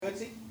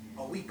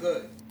we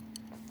good.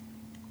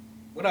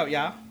 What up,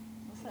 y'all?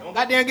 Don't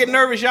goddamn get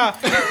nervous, y'all.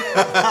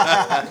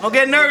 Don't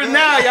get nervous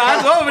now, y'all.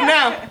 It's over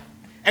now.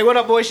 Hey, what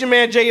up, boy? It's your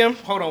man, JM.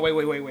 Hold on, wait.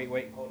 Hold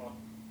on.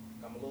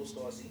 I'm a little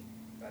saucy.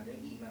 I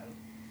didn't eat nothing.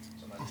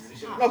 Somebody do this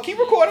shit. No, keep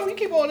recording. We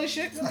keep all this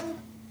shit.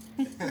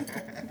 I'm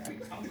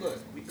good.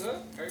 We good?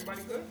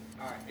 Everybody good?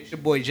 All right. It's your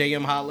boy,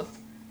 JM Holla.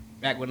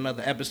 Back with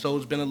another episode.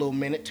 It's been a little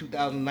minute.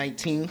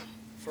 2019.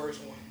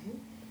 First one.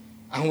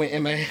 I went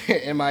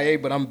MIA,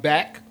 but I'm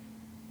back.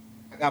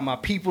 I got my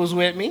peoples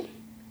with me.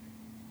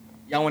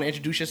 Y'all want to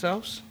introduce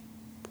yourselves?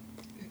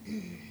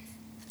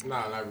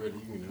 Nah, not really.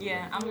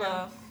 Yeah, I'm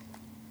Love.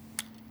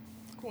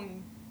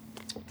 Queen.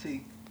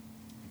 T.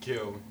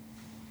 Kill.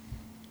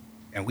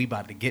 And we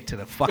about to get to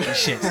the fucking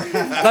shit.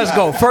 Let's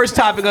go. First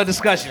topic of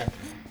discussion.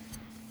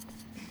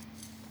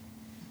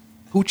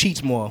 Who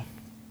cheats more,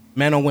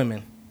 men or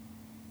women?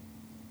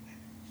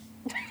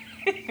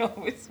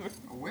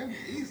 Women,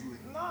 easily.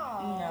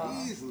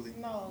 No. Easily.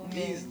 No.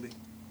 Easily.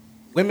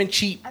 Women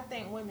cheat. I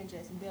think women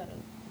just better.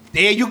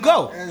 There you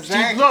go.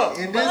 Exactly. Look,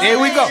 And this there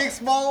we go.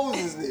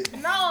 exposes it.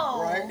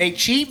 No. Right? They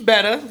cheat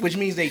better, which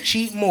means they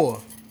cheat more.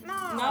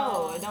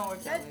 No, it don't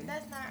work that way.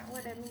 That's not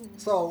what that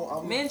means.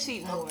 So Men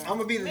cheat more. I'm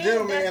gonna be the Men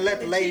gentleman and let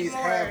the definitely ladies cheat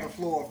have more. the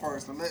floor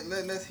first. So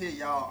let's hear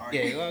y'all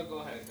argue. Yeah, go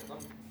ahead.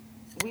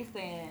 We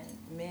saying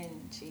men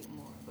cheat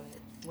more, but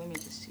women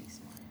just cheat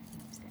smarter. You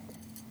know what I'm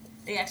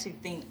saying? They actually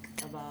think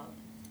about,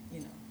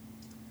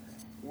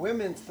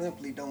 Women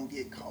simply don't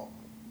get caught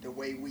the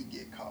way we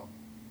get caught.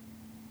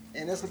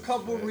 And there's a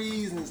couple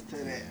reasons to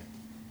that.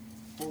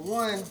 For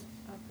one,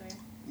 Okay.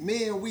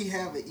 men, we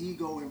have an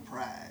ego and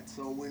pride.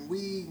 So when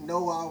we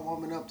know our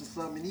woman up to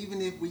something,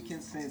 even if we can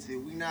sense it,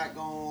 we not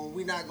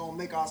gonna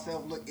make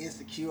ourselves look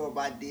insecure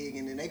by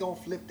digging, and they gonna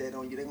flip that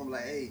on you. They gonna be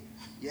like, hey,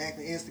 you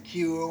acting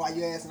insecure, why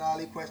you asking all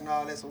these questions,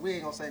 all that. So we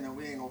ain't gonna say no,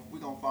 we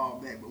gonna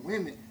fall back. But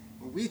women,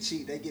 when we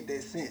cheat, they get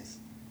that sense.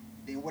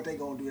 Then what they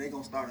gonna do, they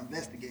gonna start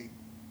investigating.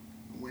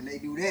 When they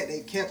do that, they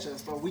catch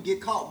us, so we get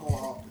caught more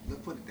often.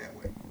 Let's put it that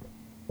way.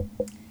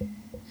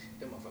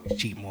 Them motherfuckers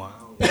cheat more. I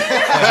don't know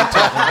what you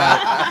talking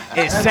about.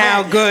 It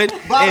sound good.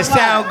 It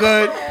sound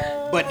good.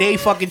 But they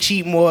fucking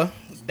cheat more.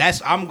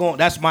 That's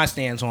my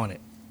stance on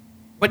it.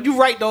 But you're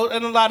right though,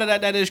 and a lot of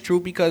that is true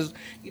because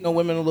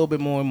women are a little bit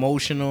more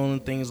emotional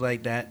and things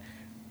like that.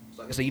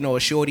 So like I said, a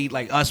shorty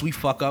like us, we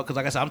fuck up because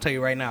like I said, I'm telling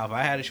you right now, if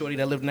I had a shorty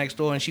that lived next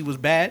door and she was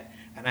bad,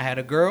 and I had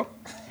a girl.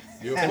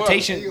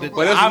 Temptation.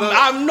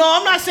 I'm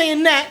not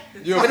saying that.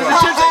 I'm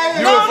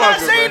not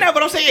saying that,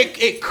 but I'm saying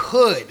it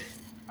could.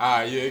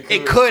 Yeah, it could.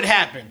 It could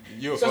happen.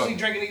 Especially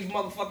drinking these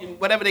motherfucking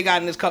whatever they got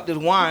in this cup, this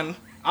wine.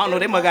 I don't know.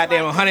 They must got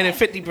damn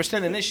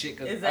 150% in this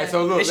shit. Exactly.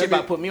 So look, this shit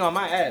about to put me on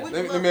my ass.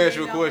 Let me ask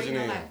you a question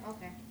then.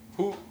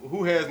 Okay.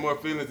 Who has more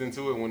feelings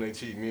into it when they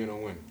cheat, men or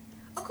women?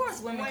 of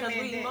course women, because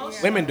we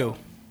emotional. Women do.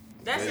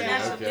 That's Yeah, a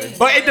natural okay. thing.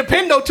 But it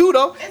depend though too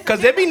though, because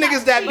there be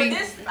niggas that But be.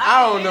 this,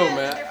 I don't know,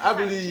 man.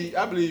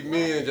 I believe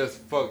men just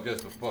fuck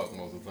just for fuck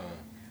most of the time.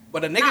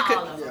 But a nigga not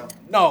all could. of them.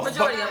 No,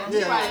 Majority of them. Yeah.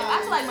 You're right.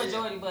 I feel like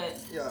majority, but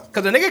Yeah.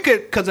 because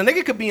a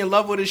nigga could be in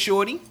love with a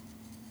shorty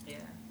yeah.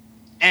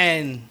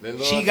 and Let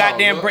Lil she talk.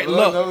 goddamn break.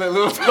 Look. Let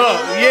Lil talk.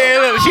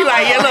 Look, she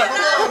like,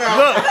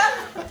 look,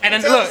 and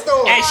then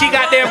look, and she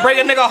got there break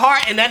a nigga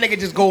heart, and that nigga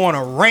just go on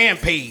a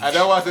rampage. I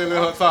know I said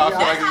let her talk. I feel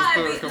That's like how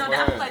it's it be. still No, come I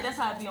feel behind. like that's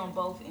how it be on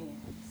both ends.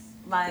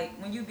 Like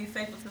when you be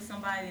faithful to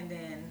somebody and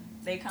then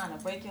they kind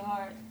of break your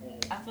heart.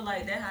 I feel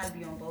like that how it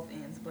be on both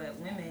ends. But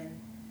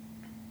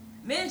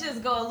men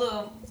just go a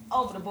little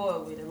over the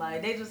board with it.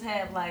 Like they just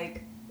have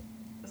like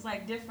it's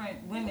like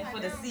different women for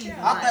the season.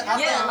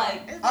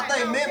 I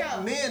think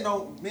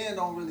men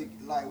don't really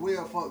like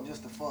we'll fuck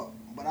just to fuck.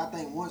 But I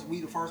think once we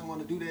the first one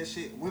to do that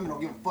shit, women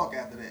don't give a fuck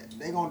after that.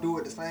 They gonna do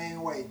it the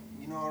same way.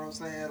 You know what I'm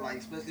saying? Like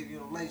especially if you're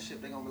in a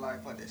relationship, they gonna be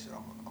like, fuck that shit.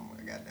 I'm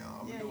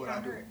gonna do what I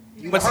do.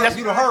 You But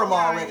see, done hurt them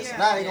already. Yeah, So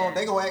now yeah.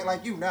 they gonna act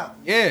like you now.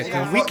 Yeah, They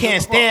gonna because we fuck can't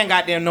just to stand fuck.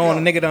 goddamn knowing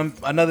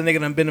another nigga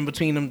done been in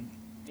between them.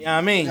 You know what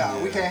I mean? Nah,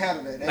 we can't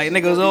handle that. Like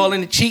niggas all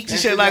in the cheeks and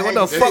That shit. shit Like what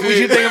the ain't- fuck was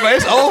you thinking about?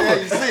 It's over. Yeah,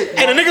 you sick,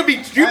 And the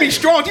nigga you be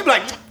strong. You be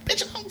like,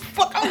 bitch, I don't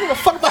give a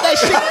fuck about that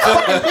shit.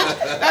 Fucking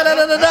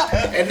bitch.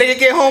 Da. And nigga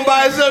get home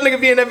by himself. Nigga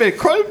be in that bitch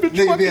crying. Bitch,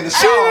 Nigga be in the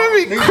shit, shower.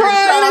 Be Nigga be in the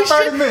crying and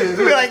shower shit. 30 minutes.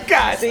 You be like,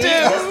 God See,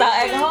 damn. just start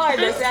acting hard.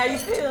 That's how you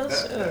feel.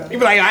 Sure. You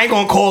be like, I ain't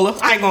gonna call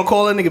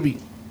her. Nigga be.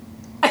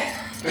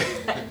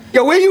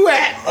 Yo, where you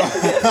at?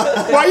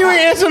 Why you ain't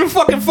answering the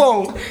fucking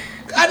phone?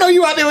 I know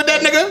you out there with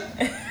that nigga.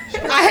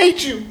 I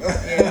hate you.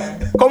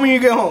 Yeah. Call me when you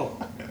get home.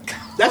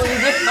 That's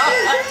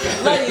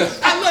Love you.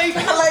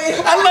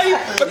 I love you.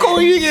 But call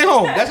me when you get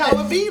home. That's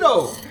how it be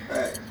though.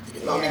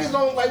 Niggas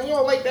don't like. We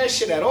don't like that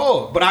shit at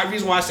all. But the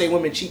reason why I say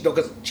women cheat though,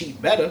 because cheat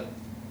better.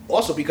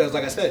 Also because,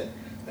 like I said,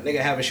 a nigga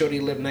have a shorty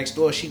live next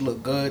door. She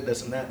look good.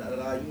 This and that.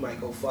 You might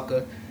go fuck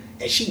her,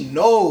 and she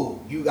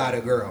know you got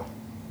a girl.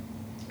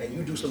 And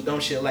you do some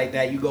dumb shit like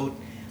that, you go.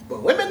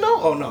 But women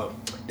know? Oh no.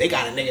 They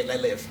got a nigga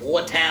that live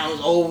 4 towns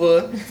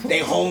over. They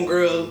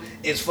homegirl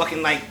is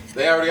fucking like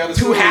They already got the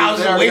 2 story.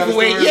 houses They already away got from the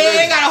where. story Yeah, ready.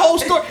 they got a whole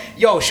story.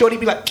 Yo, shorty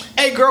be like,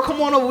 hey girl,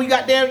 come on over. We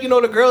got damn,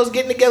 the girls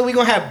getting together. We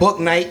gonna have book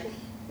night.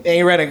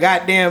 Ain't read a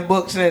goddamn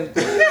book since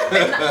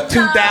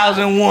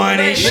 2001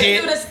 and We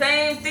shit. do the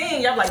same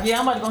thing. Y'all like, yeah,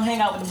 I'm about to go hang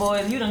out with the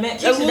boys. You done met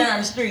Keisha down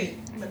the street.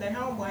 But that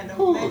homeboy,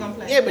 though, they gonna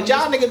play. Yeah, but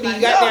y'all niggas be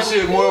Like,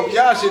 goddamn.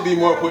 Y'all should be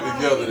more put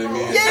together than me.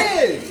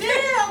 Yeah.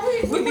 Yeah,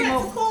 we be went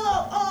more- to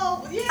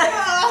club.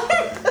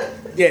 Yeah.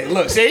 Yeah,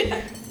 look, see?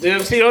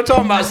 See what I'm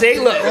talking about? See,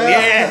 look.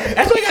 Yeah.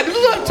 That's what we got to do.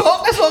 Look,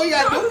 talk. That's what we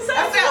got to do.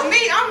 Except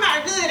me, I'm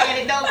not good at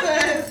it though,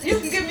 cause you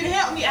can give me the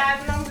help me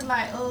eyes, and I'm just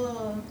like,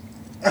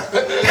 I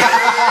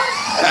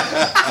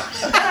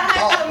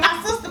had with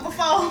my sister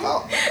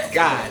before.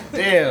 God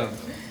damn.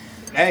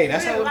 Hey,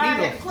 that's how it Lying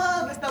be at the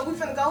club and stuff. We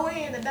finna go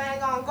in, the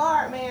dang on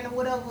guard man or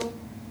whatever.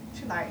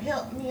 She like,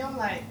 help me. I'm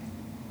like,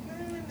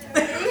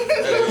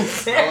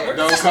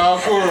 Don't call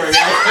Corey.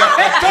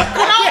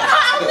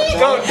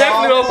 Don't,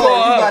 definitely don't call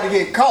You her. about to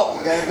get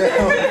caught,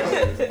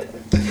 goddamn.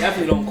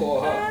 Definitely don't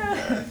call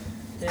her.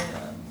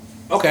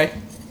 Okay.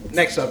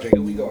 Next subject.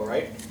 Here we go,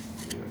 right?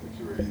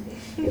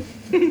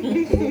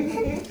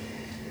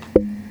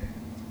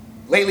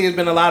 Lately, there's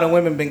been a lot of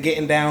women been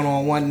getting down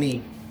on one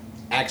knee,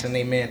 asking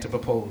their man to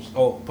propose.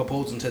 Oh,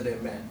 proposing to their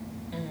man.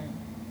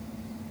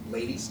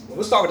 Ladies,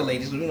 we'll start with the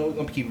ladies. You know, we're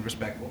gonna keep it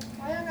respectful.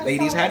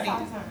 Ladies, how do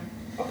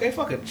you? Okay,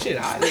 fuck it. Shit,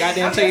 I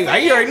goddamn tell you.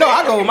 You already know.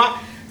 I go with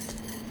my.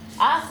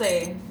 I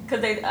say,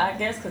 I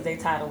guess because they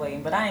tired of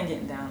waiting, but I ain't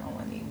getting down on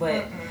one knee.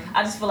 But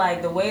I just feel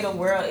like the way the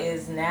world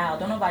is now,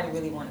 don't nobody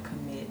really want to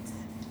commit.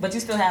 But you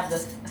still have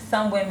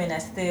some women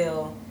that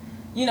still,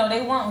 you know,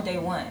 they want what they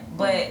want.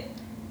 But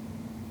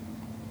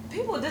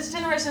people, this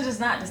generation is just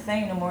not the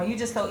same no more. You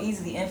just so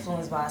easily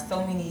influenced by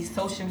so many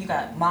you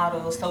got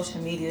models,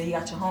 social media, you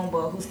got your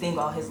homeboy who's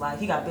single all his life,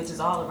 he got bitches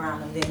all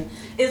around him. Then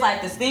it's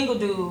like the single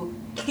dude,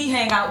 he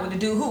hang out with the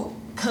dude who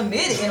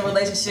committed in a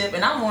relationship,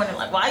 and I'm wondering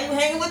like, why you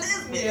hanging with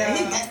this bitch? Yeah.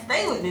 He can't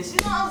stay with this,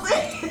 you know what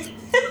I'm saying?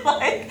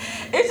 Like,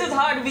 it's just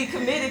hard to be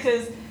committed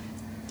because,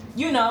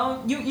 you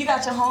know, you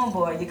got your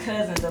homeboy, your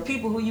cousins, the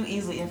people who you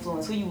easily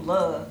influence, who you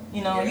love,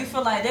 you know, you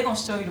feel like they're going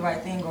to show you the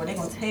right thing or they're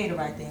going to tell you the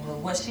right thing or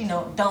what she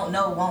don't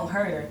know won't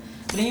hurt her.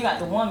 But then you got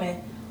the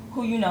woman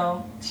who, you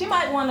know, she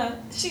might want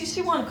to,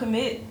 she want to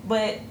commit,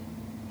 but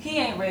he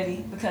ain't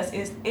ready because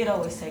it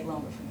always take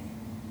longer for me.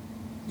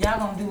 Y'all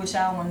going to do what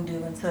y'all want to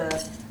do until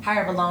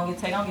however long it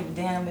take. I don't give a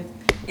damn if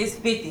it's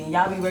 50 and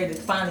y'all be ready to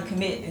finally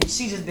commit and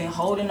she just been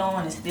holding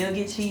on and still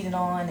get cheated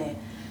on and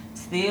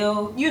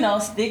still, you know,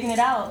 sticking it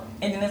out,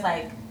 and then it's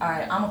like, all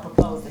right, I'm gonna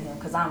propose to him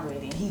because I'm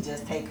ready, and he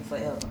just taking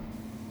forever.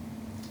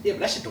 Yeah,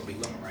 but that shit don't be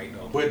looking right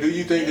though. But do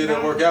you think that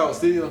it'll work out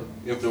still?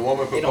 If the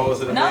woman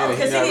proposed to the No, man and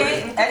because he's not he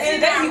ready? ain't. At the end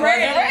of the day, he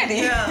wasn't ready.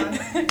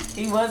 Yeah.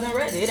 He wasn't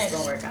ready. It ain't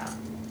gonna work out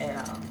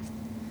at all.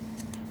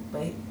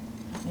 But you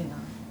know,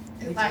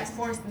 It's like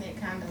forcing it,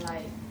 kind of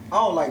like. I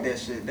don't like that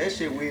shit. That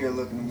shit weird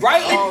looking to me.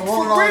 Right? I don't For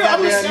want no real, I'm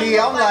goddamn just- knee.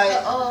 I'm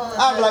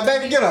like,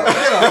 baby, get up.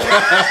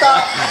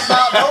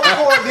 Stop, don't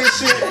record this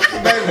shit,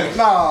 baby.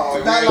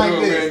 No, not like We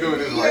ain't this. doing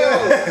this like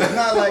that. Yeah,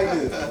 not like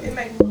this. It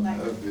make me look like.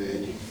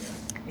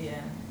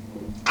 yeah.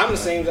 I'm the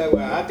same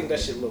way. I think that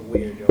shit look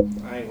weird, yo.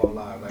 I ain't gonna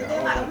lie. Like, And I then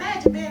don't like know.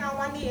 imagine being on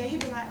one knee and he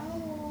be like,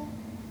 oh.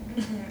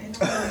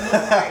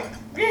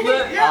 It don't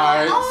look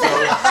right.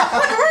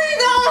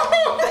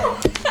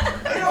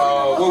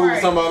 Alright, what we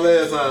was talking about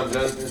last time,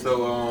 Jonathan?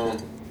 So,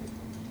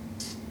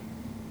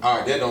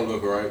 alright, that don't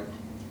look right.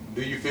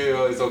 Do you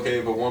feel it's okay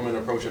if a woman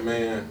approach a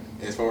man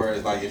as far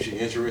as like if she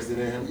interested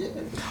in him? Yeah.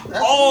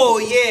 Oh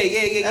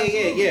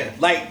yeah.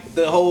 Like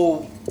the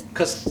whole,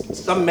 cause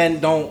some men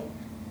don't.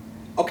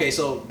 Okay,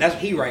 so that's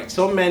he right.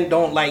 Some men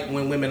don't like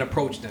when women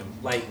approach them.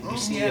 Like you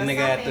see Yeah, a nigga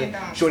some at men the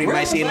don't. shorty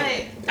might see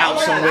him out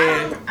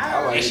somewhere.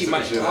 And she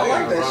might- shit. I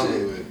like that Probably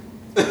shit. would.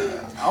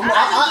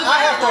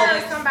 I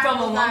have From a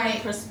woman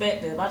like,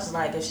 perspective, I just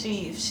like if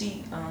she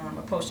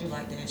approach you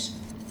like that,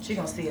 she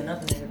gonna see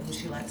another nigga who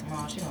she like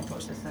tomorrow. She gonna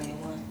approach the same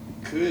one.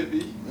 Could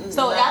be.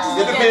 So I just It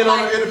look at depends on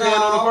like, the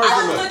I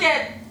person. just look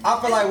at I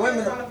feel like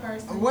Depends on the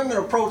person. women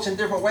approach in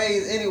different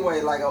ways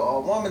anyway. Like a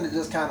woman to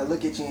just kind of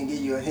look at you and give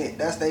you a hint.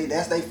 That's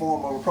they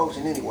form of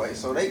approaching anyway.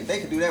 So they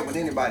can do that with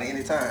anybody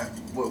anytime.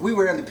 But we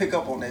rarely pick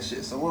up on that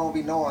shit. So we don't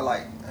be knowing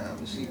like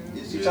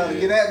is she trying to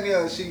get at me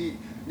or is she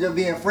just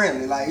being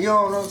friendly? Like, you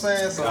know what I'm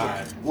saying? So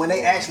God. when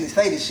they actually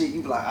say the shit,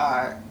 you be like, all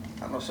right,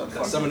 I know shut the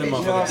fuck Some of up, them bitch.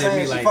 You know what I'm motherfuckers did me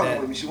saying? She like fucking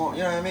that. with me. She won't.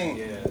 You know what I mean?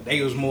 Yeah,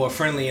 they was more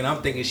friendly, and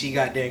I'm thinking she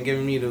got there and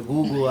giving me the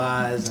Google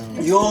eyes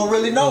and You don't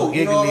really know. Little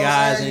You know what giggly I'm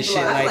eyes saying? and You be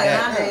shit I like feel like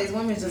that. nowadays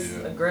women just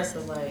Yeah.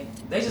 aggressive,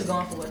 like they just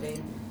going for what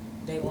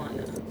they want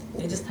now.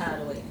 They just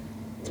tired of waiting.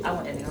 I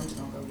want that nigga, I'm just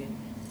gonna go get him.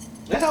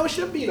 That's how it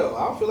should be though.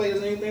 I don't feel like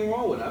there's anything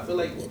wrong with it.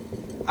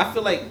 I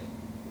feel like,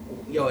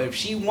 yo, if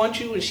she wants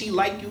you and she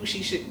like you,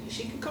 she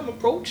can come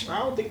approach. I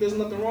don't think there's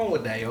nothing wrong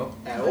with that, yo,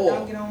 at Don't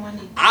all. get on one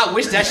knee. I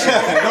wish that shit.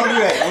 Don't do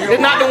that.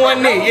 It's not the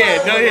one knee.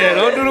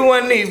 Don't do the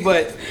one knee.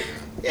 But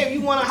yeah, if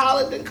you want to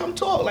holler, then come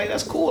talk. Like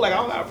that's cool. Like I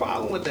don't got a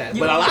problem with that. You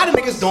But a don't lot of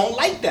approach- niggas don't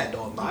like that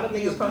though. A lot of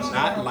You niggas approach do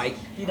not them. like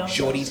You don't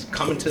shorties approach.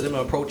 coming to them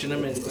and approaching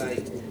them and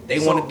like they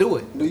So, want to do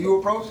it. Do you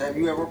approach? Have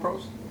you ever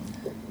approached?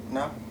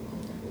 No.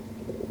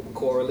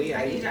 Coralie.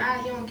 I need your eye,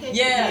 you don't catch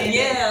Yeah, it.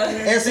 yeah.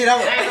 And see,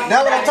 that's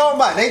what I'm talking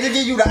about. They just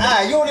give you the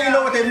eye. You don't even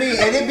know what they mean.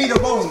 And it be the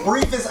most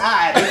briefest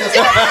eye. They just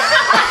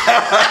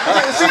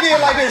she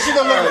did like this. She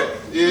gonna look.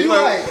 Yeah, you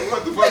like,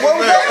 what the fuck what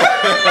was is that?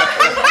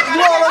 You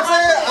know what I'm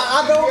saying?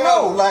 I don't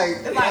know. Like,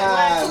 It's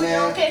like, you don't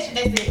man. catch it,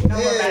 that's it. Don't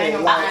worry about it. Ain't no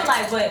Yeah, I feel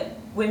lie. like, but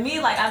with me,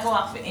 like I go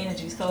out for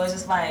energy, so it's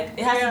just like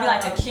it has to be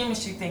like a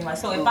chemistry thing. Like,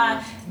 so if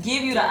I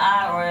give you the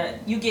eye or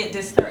you get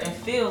this certain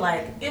feel,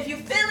 like if you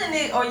feeling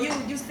it or you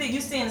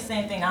seeing the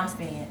same thing I'm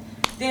seeing,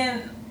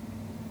 then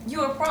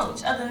you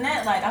approach. Other than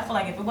that, like I feel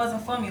like if it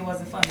wasn't for me, it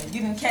wasn't for me.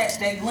 You can catch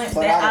that glimpse,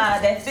 But that I-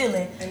 eye, that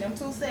feeling. In them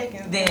 2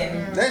 seconds.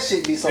 Then That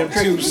shit be so Them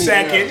tricky 2 to me.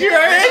 seconds. You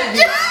heard?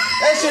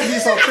 That shit be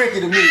so tricky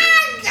to me.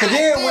 Cause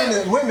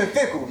then women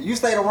fickle. You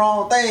say the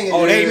wrong thing and Oh,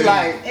 then they you be.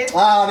 like, It's-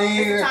 oh,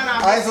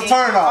 it's it's a a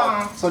turn turn off.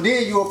 off. So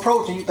then you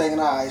approach and you thinking,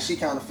 alright, she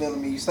kind of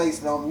feeling me. You say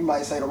something, you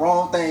might say the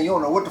wrong thing. You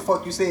don't know what the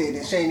fuck you said,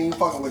 and she ain't even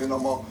fucking with it no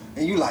more.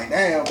 And you like,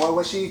 damn, boy,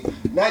 what she?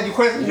 Now you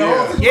question, you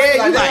know? Yeah.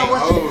 Yeah, like, you damn,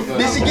 like, what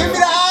did she give me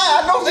the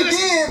eye? I know she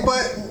did,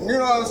 but you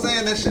know what I'm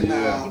saying? That shit You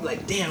now. be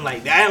like, damn,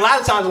 like that. And a lot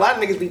of times, a lot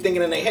of niggas be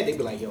thinking in their head, they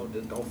be like, yo,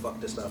 don't fuck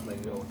this stuff,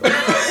 nigga. Yo, don't.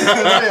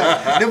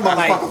 Them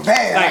motherfuckers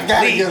bad. like, I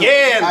gotta please, get them.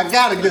 yeah. I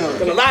gotta get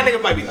Cause a them. lot of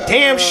niggas might be,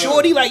 damn,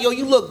 shorty, like, yo,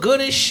 you look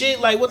good as shit.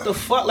 Like, what the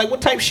fuck? Like,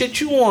 what type of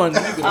shit you on? You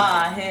be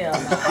like, hell no.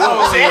 you know what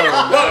I'm saying?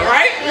 Look,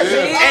 right?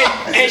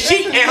 And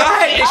she in her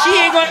head, and she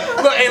ain't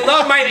gonna look. And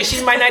love might,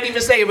 she might not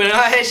even say it, but in her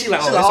head, she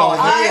like, oh, it's all oh,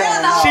 good.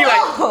 yeah. She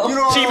like, You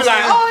know what she I'm be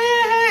like, saying? oh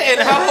yeah, and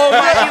her whole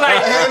mind, she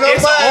like,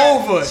 it's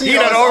over. She He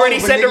done it's already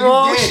over, said the nigga, you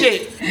wrong did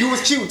shit. it. You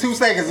was cute 2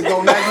 seconds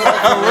ago. Now you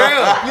like, For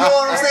real. You know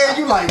what I'm saying?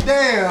 You like,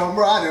 damn,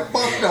 bro, I done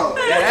fucked up.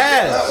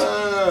 Yes.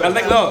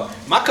 Like, look,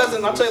 my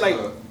cousin, I'll tell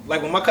you,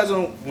 like when my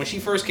cousin, when she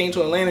first came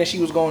to Atlanta, she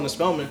was going to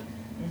Spelman.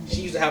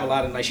 She used to have a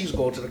lot of, like, she used to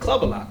go to the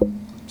club a lot.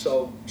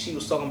 So she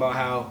was talking about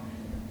how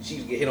she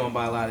used to get hit on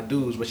by a lot of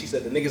dudes, but she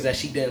said the niggas that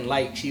she didn't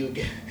like, she would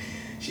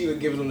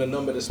give them the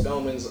number to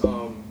Spelman's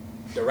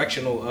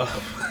directional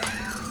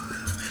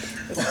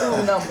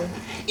School number.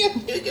 you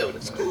give it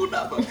the school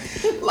number.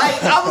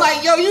 Like, I'm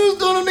like, yo, you was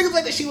doing them niggas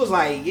like that. She was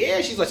like,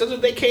 yeah. She's like, so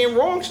they came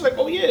wrong. She's like,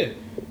 oh yeah,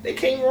 they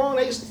came wrong.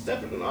 They just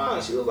stepped in the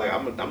line. She was like,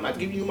 I'm not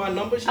giving you my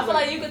number. She's I feel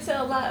like you could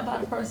tell a lot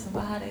about a person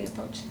by how they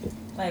approach you,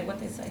 like what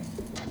they say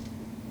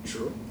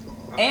true.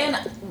 and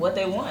what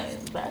they want.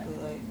 Exactly,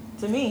 like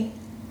to me.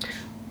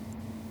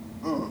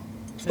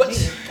 But me.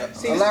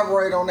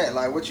 Elaborate on that.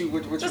 Like, what you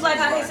Just like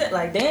how he said,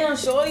 like, damn,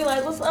 shorty,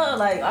 like, what's up?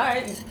 Like, all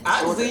right,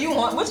 obviously you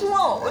want what you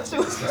want. What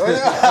you say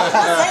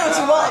what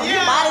you want. You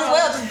might as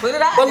well just put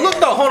it out But there. look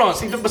though, hold on.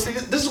 See,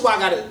 this is why I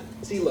gotta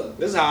see. Look,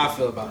 this is how I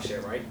feel about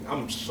shit, right?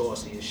 I'm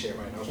saucy as shit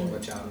right now. I just wanna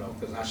let y'all know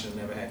because I should have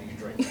never had these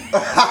drinks.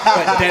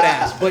 But dead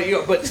ass.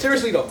 But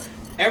seriously though,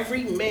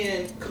 every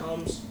man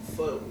comes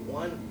for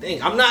one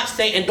thing. I'm not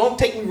saying, and don't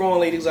take me wrong,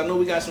 ladies. I know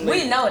we got some. We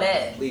ladies. know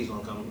that. Please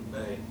don't come.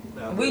 Hey,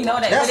 We know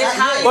that. That's But it's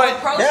how you but-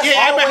 approach That's, it.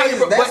 Yeah, but how you-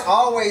 always, that's but-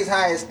 always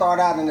how it start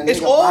out in the It's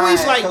nigga always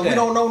mind, like 'cause that. we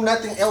don't know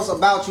nothing else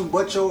about you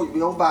but your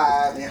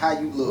vibe and how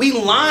you look. We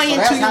lying So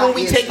that's to you how when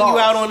we it taking you starts.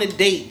 out on the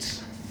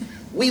dates.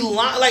 We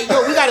lie like,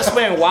 yo, we gotta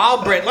spend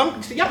wild bread.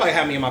 Y'all might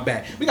have me in my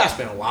bag. We gotta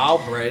spend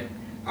wild bread.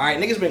 All right,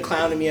 niggas been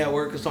clowning me at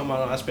work because talking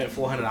about I spent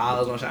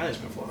 $400 on shit. I didn't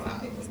spend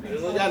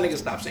 $400. Y'all niggas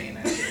stop saying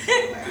that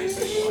shit. Like, I ain't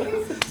spent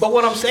 $400. But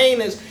what I'm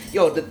saying is,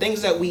 yo, the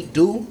things that we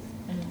do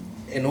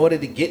in order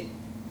to get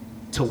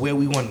to where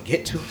we want to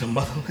get to, the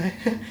motherland.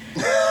 You know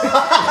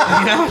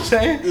what I'm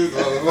saying?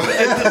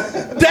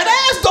 That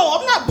ass though,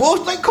 I'm not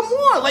bullshit. Like, come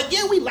on. Like,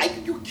 yeah, we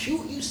like you,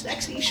 cute, you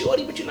sexy,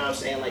 shorty, but you know what I'm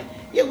saying? Like,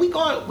 yeah, we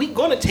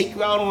gonna take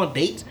you out on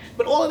dates,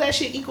 but all of that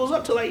shit equals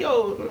up to like,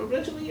 yo,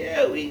 eventually,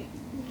 yeah, we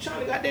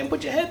trying to goddamn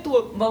put your head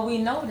through But we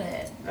know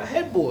that. a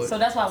headboard. So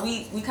that's why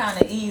we kind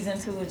of ease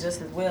into it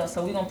just as well.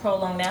 So we gonna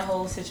prolong that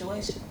whole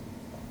situation.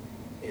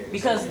 Yeah,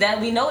 Because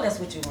that we know that's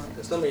what you want.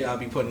 Cause some of y'all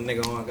be putting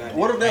nigga on goddamn.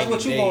 What if that's 90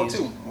 what you want days.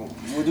 too?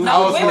 Would you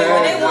No, was women, gonna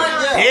when ask they that.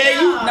 want,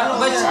 Yeah, you.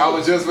 no, I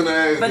was just gonna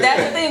ask but that.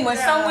 that's the thing. When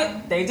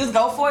someone they just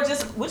go for it,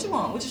 just what you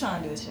want, what you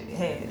trying to do, shit.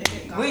 Hey,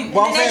 we.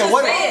 Well, I'm and they saying, just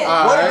what said. if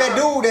that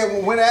dude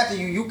that went after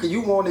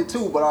you want it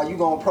too, but are you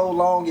gonna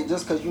prolong it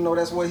just because you know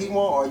that's what he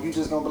want, or are you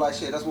just gonna be like,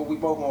 shit, that's what we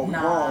both want, we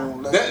Nah.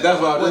 wrong. That's what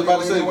I was just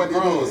about to say. What We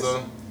it grown, is.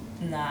 son.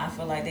 Nah, I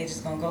feel like they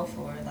just gonna go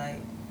for it. Like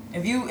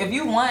if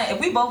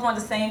we both want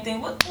the same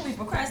thing, what we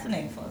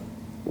procrastinating for?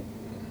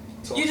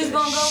 You just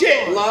gonna go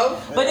Shit, for it.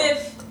 love. But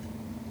if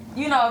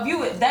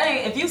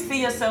you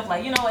see yourself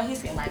like, you know what, he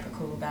seemed like a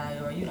cool guy,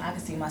 or you know, I can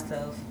see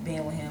myself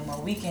being with him,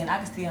 or weekend I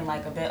can see him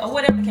like a bit, or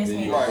whatever the case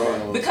may be.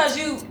 Right. Because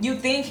you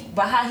think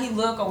by how he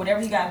look or whatever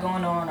he got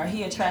going on, or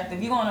he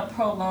attractive, you're gonna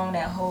prolong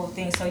that whole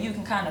thing so you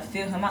can kind of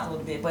feel him out a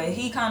little bit. But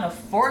he kind of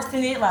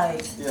forcing it,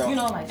 like Yeah. you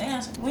know, like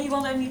damn, when you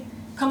gonna let me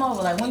come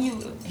over? Like when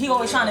he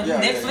always trying to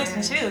Yeah, yeah, Netflix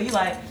and chill. You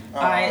like,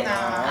 all right,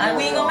 Nah.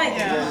 we ain't gonna make it.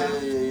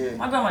 Yeah.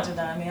 My grandma just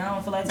died. I mean, I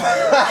don't feel like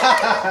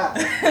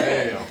talking.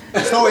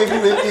 Damn. So my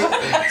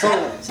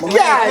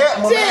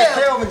man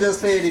Kelvin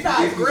just said if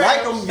you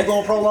like him, you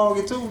gonna prolong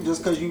it too,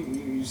 just because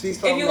you see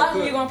something. If you like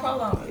him, you're gonna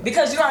prolong it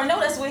because you already know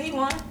that's what he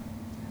want.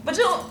 But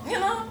you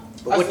know,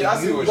 But what I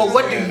see do you, what but she's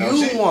what saying, do though.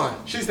 you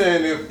want? She's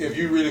saying if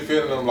you really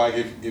feeling them, like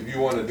if you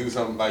want to do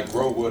something, like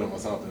grow with them or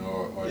something,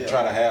 or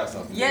try to have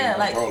something. Yeah,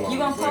 like you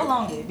gonna But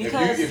prolong it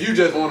because if you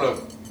just want to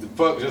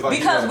fuck just like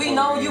because you we wanna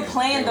know fuck you again,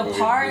 playing then the go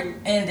part ahead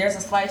and there's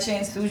a slight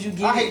chance as soon as you I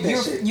get hate it,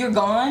 that shit. you're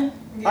gone.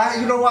 You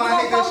know why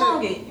I hate that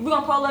prolong shit? it. We're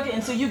gonna prolong it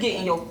until you get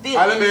in your do it. All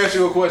right, let feelings. me ask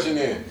you a question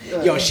then.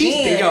 Yo,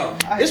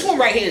 this one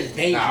right here is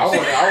dangerous. Nah, I want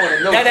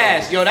to know. That something.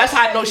 ass, yo, that's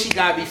how I know she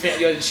gotta be fan.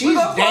 Yo, she's We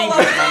gonna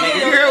dangerous, prolong my it.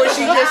 nigga. You heard what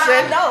she just I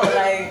said? know,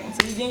 like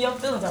until you get in your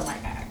feelings. I'm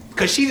like, God.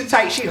 Cause she the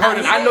type, she hurt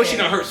it. I know she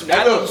done hurt some.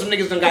 I know some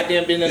niggas done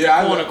goddamn been in the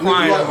Yeah, I corner know.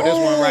 crying Like, over this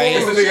one right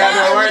This here. nigga out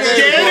there right there.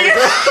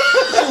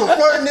 She was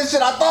flirting this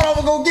shit. I thought I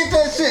was gonna get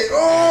that shit.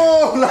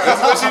 Oh, no.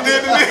 That's what she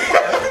did to me.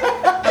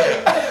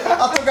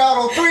 I took her out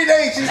on 3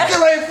 days. She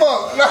still ain't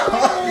fucked. No.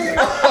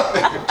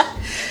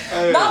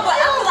 No, but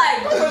I feel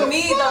like for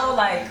me though,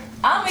 like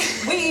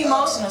we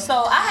emotional,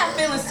 so I have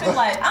feelings too.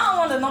 Like I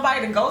don't want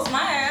nobody to ghost my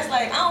ass.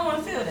 Like I don't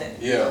want to feel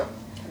that. Yeah.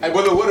 Hey,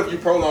 but look, what if you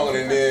prolong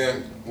it and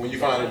then when you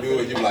finally do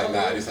it, you be like,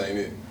 nah, this ain't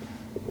it.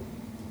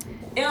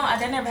 You know,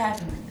 that never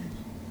happened.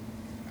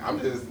 I'm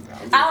just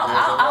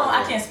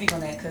I can't speak on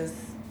that because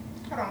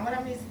Hold on, what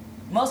I miss?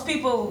 most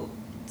people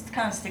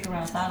kind of stick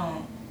around, so I don't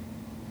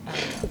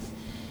know.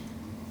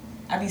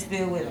 I be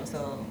still with them,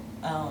 so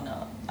I don't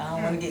know. I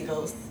don't want to get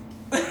ghosts.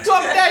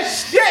 Talk that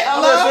shit,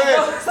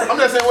 I'm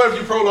just saying, what if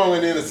you prolong it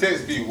and then the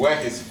sex be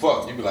whack as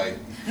fuck? You be like,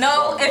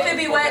 No, if it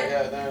be wet,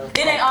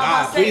 it ain't all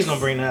about sex.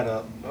 bring that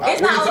up.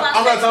 It's not all about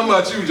I'm not sex. talking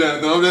about you,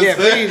 Jonathan. I'm just Yeah,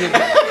 saying. please.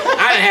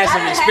 I done had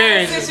some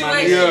experiences, my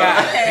nigga. situation.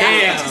 God Okay, I see what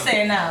damn. you're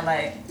saying now.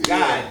 Like,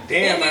 God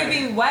damn, if it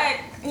man. be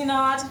whack, you know,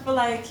 I just feel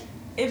like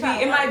it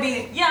might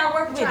be. Yeah, I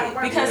work with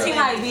it because he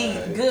might be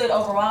good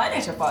overall. It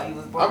ain't your fault you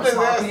was born I'm with just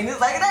small asking. penis.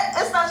 Like that,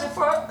 it's not your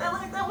fault.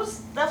 Like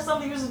that's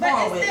something you was But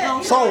born it's with. still-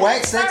 No, So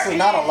wax sex is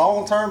not a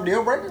long-term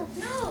deal breaker?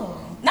 no,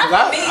 not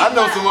I, for me. I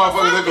know some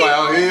motherfuckers that be like,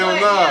 oh, hell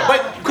no.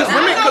 But because I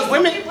women, know because some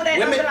women, people that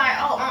women. be like,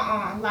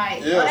 oh,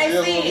 like, Yeah, or they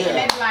yeah, see it yeah. and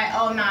they be like,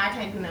 oh, nah, I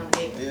can't do nothing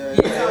with it.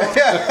 Yeah.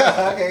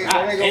 Okay.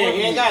 God damn,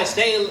 you ain't gotta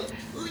stay.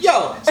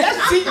 Yo, that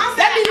be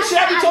the shit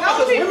I be talking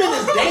about because women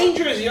is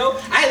dangerous, yo.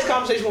 I had this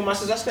conversation with my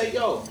sister. I said,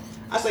 yo,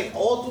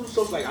 all through the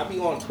stuff, like, I be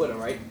on Twitter,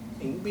 right?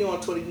 And you be on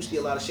Twitter, you see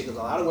a lot of shit because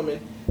a lot of women,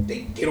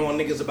 they get on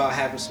niggas about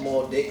having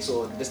small dicks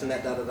or this and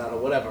that, or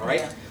whatever, right?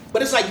 Yeah.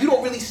 But it's like you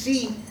don't really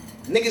see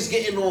niggas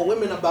getting on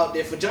women about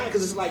their vagina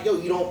because it's like, yo,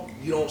 you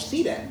don't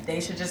see that. They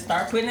should just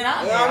start putting it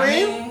out You there. know what I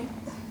I mean? mean,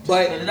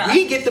 But Put it out.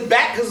 we get the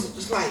back because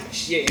it's like,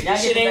 shit, Y'all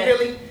this get shit the ain't back.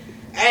 really.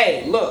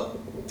 Hey, look,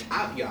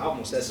 I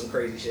almost said some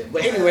crazy shit.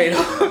 But anyway,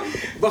 though,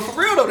 but for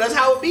real though, that's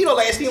how it be though.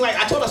 Like, it seems like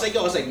I told us, like,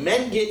 yo, it's like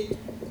men get,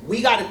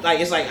 we got it. Like,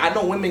 it's like I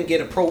know women get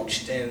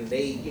approached and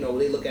they, you know,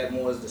 they look at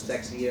more as the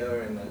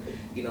sexier and the,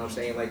 you know what I'm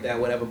saying, like that,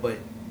 whatever. But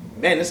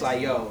men, it's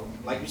like, yo,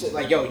 like you said,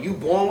 like, yo, you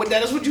born with that?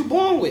 That's what you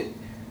born with.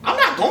 I'm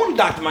not going to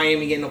Dr.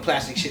 Miami getting no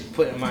plastic shit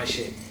put in my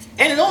shit.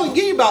 And it only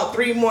give you about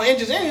 3 more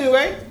inches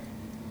anyway.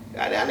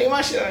 I need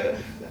my shit.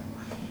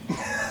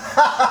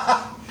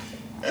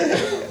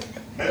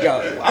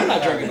 Yo, I'm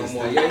not drinking no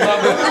more. Yo,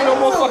 no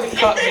more fucking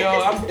cup, yo.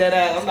 I'm dead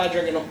ass. I'm not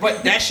drinking no.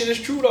 But that shit is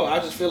true though. I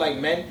just feel like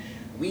men,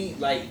 we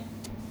like,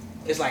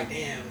 it's like,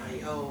 damn, like,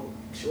 yo,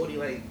 shorty,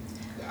 like,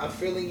 I'm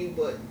feeling you,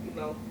 but you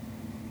know.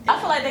 I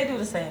feel like they do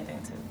the same thing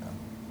too. Though.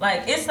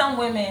 Like it's some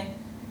women,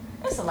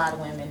 it's a lot of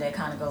women that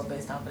kind of go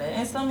based off of that,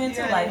 and some men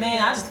too. Like,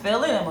 man, I just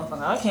fell in that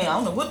motherfucker. I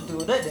don't know what to do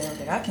with that damn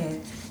thing. I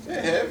can't.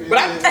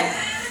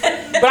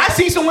 But I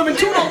see some women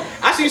too though.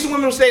 I see some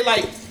women say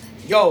like,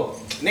 yo,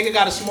 nigga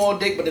got a small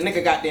dick, but the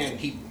nigga goddamn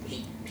he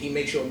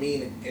makes sure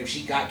me and if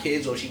she got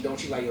kids or she don't,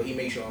 she like, yo, he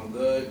makes sure I'm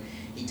good.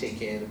 He take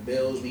care of the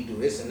bills. We do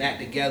this and that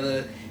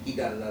together. He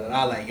da da da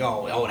da. Like,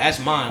 yo, oh, that's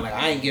mine. Like,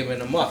 I ain't giving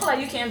them I up. feel like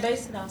you can't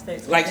base it off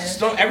sex. Like,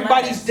 so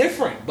everybody's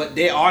different, but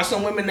there are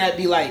some women that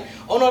be like,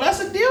 oh no, that's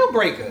a deal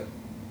breaker.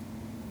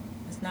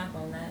 It's not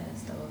gonna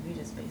last though. If you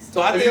just base it.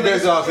 So I If you think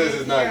base it off sex,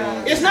 it's not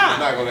going. It's not. It's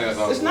not going to last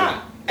all. it's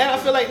not. And I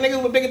feel like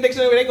niggas with bigger dicks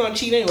anyway, they gonna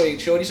cheat anyway,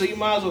 shorty. So you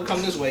might as well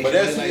come this way. But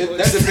that's like,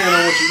 that depends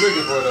on what you're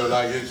looking for though.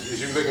 Like,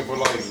 is you looking for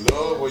like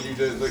love or you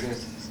just looking?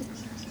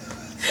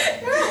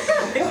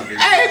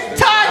 Hey,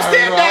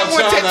 timestamp that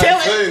one.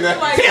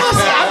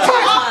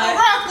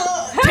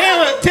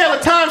 Taylor,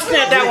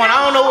 timestamp that one.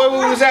 I don't know where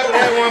we was at with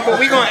that one, but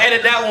we gonna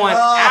edit that one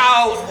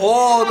out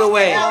all the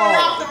way.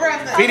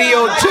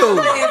 Video 2.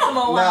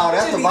 No,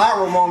 that's the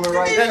viral moment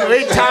right there.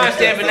 We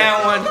timestamping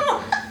that one.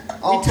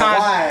 Off the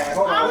line.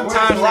 Hold on. Where's the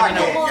Timestamping rocket?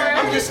 that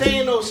one. I'm just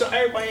saying though, so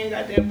everybody ain't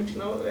got that, but you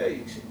know,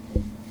 hey, shit.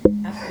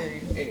 I feel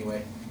you.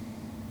 Anyway,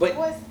 but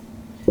What's,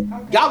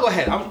 y'all go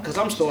ahead. Cause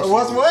I'm still.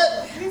 What's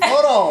what?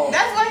 Hold on.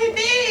 that's what he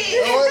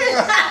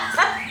did.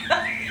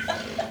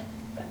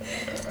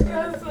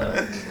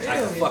 Like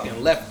a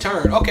fucking left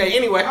turn. Okay,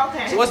 anyway.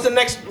 Okay. So what's the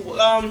next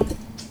I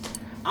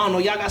don't know,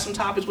 y'all got some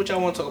topics what y'all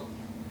want to talk?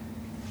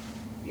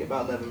 Yeah,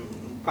 about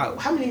 11. Probably,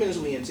 how many minutes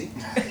are we in, T?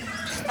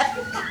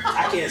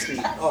 I can't speak.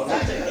 Oh,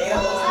 19.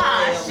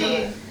 Ah,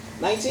 shit.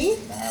 19?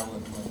 An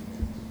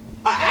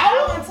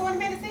Hour hour? and 20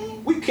 minutes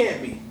in? We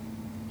can't be.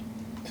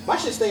 Why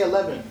should stay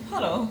 11?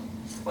 Hold on.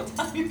 What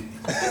time you?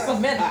 It's a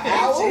minute.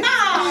 Yeah,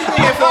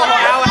 for an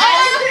hour.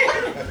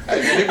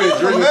 Hey, he been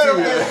drinking too,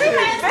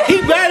 yeah. He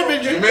better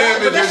been drinking.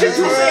 Man been That shit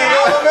drinking too too.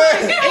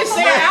 sad. It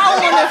said an hour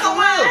on there for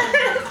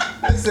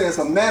real. They said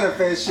some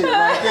manifest shit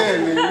right there,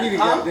 and then we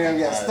done goddamn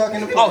got stuck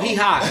in the. Oh, he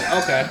high.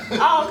 Okay.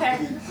 Oh,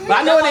 okay. But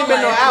I know it ain't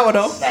been no hour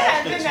though. It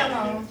hasn't been that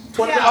long.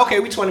 20 Yeah. Okay,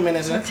 we 20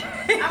 minutes in. I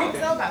was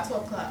still about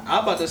 12 o'clock.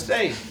 I'm about to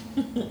say.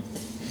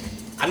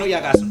 I know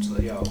y'all got some,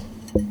 yo.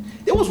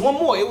 There was one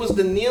more. It was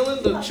the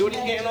kneeling, the shorty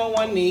getting on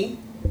one knee.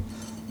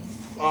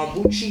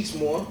 Who cheats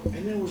more? And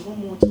then there was one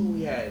more too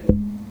we had.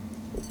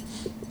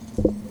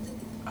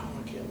 I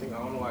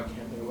don't know why I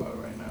can't think about it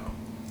right now.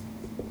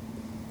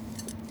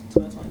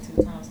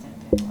 12:22 times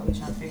that. Are we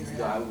trying to figure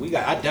it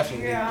out? I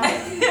definitely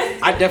Yeah.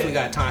 I definitely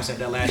got time stamp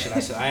that last shit I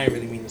said. I didn't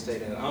really mean to say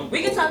that.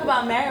 We can talk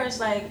about marriage,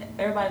 like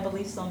everybody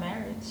believes on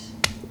marriage.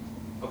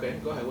 Okay,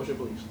 go ahead. What's your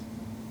beliefs?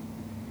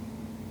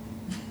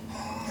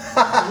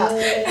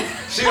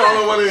 She the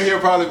only one in here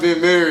probably been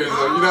married,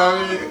 so you know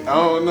what I mean? I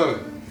don't know.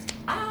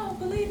 I don't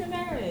believe in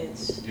marriage.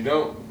 You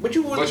don't? But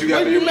you But was you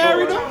got you to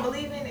married You though? don't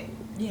believe in it?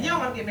 Yeah. You don't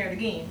want to get married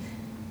again.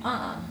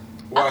 I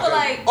Why feel is that?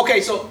 like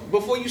Okay, so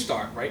before you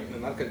start, right?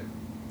 And I could.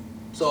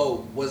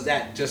 So was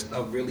that just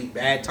a really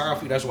bad time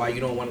for you? That's why you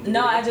don't want to.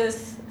 no, I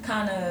just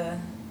kind of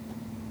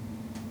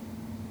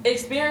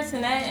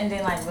experiencing that, and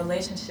then like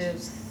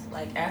relationships,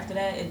 like after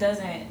that, it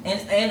doesn't,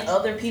 and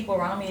other people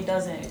around me, it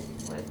doesn't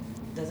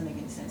make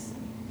any sense to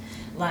me.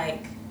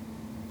 Like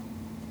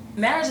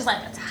marriage is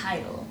like a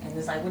title, and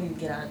it's like, what do you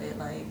get out of it?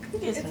 Like, who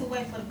gets It's a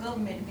way for the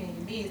government to be in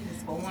your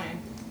business, for one.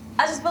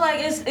 I just feel like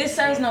it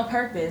serves no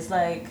purpose,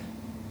 like,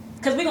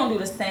 cause we gonna do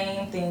the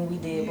same thing we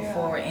did Yeah.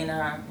 before in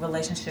our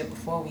relationship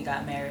before we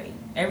got married.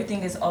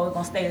 Everything is always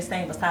gonna stay the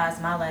same besides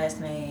my last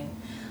name.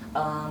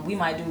 We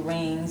might do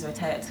rings or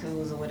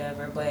tattoos or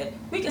whatever, but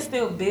we can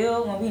still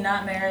build when we're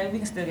not married. We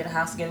can still get a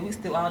house together. We can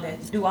still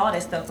do all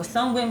that stuff. But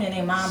some women in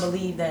their mind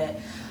believe that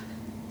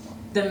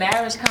the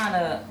marriage kind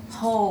of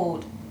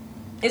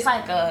it's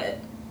like a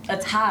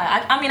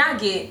tie. I mean, I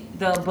get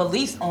the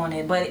beliefs on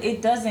it, but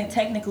it doesn't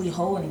technically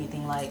hold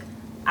anything. Like,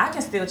 I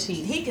can still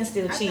cheat. He can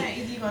still I cheat. think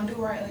either you gonna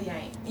do right or you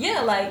ain't.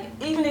 Yeah, like,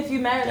 even if you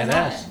married or That not,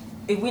 ass.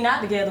 if we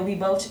not together, we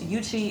both,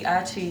 you cheat,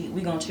 I cheat,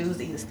 we gonna choose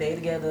to either stay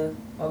together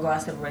or go our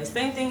separate ways.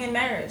 Same thing in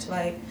marriage.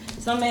 Like,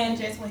 some men,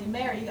 Just when you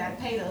marry, you gotta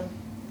pay to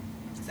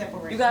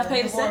separate. You gotta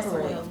pay to Divorce or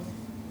separate. whatever.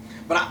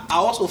 But I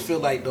also feel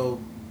like though,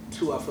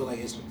 too. I feel like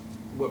it's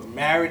with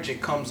marriage.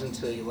 It comes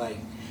into like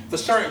for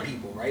certain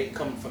people, right?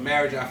 For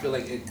marriage, I feel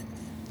like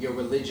you're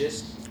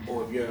religious,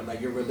 or if you're like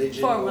your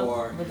religion, For a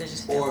or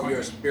religious or if standpoint.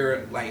 your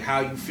spirit, like how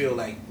you feel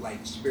like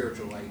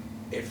spiritual. Like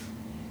if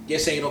you're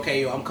saying,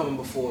 okay, yo, I'm coming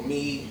before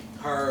me,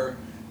 her,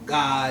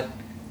 God,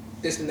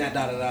 this and that,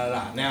 da da da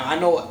da. Now I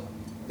know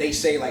they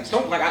say like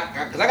some like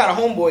because I got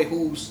a homeboy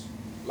who's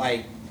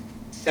like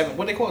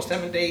what they call it,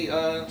 7-day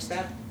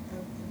Sabbath.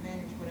 The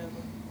marriage, whatever.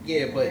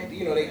 Yeah, but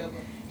you know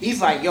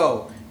he's like,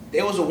 yo,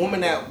 there was a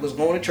woman that was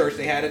going to church.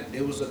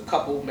 It was a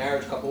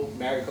married couple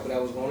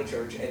that was going to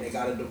church, and they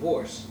got a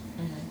divorce.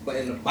 Mhm. But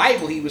in the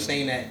Bible, he was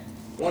saying that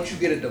once you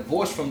get a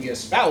divorce from your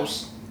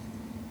spouse,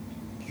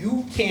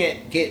 you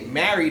can't get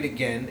married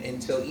again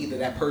until either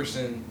that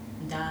person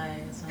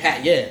dies.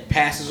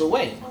 passes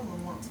away. I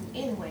wouldn't want to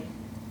anyway.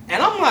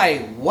 And I'm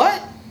like,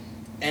 what?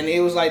 And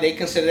it was like they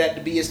consider that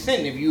to be a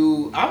sin.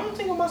 I'm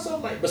thinking to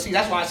myself like, but see,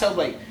 that's why I tell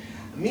like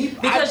me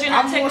Because you're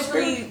not I'm more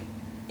technically, spiritual.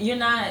 you're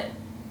not,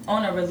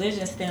 on a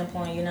religious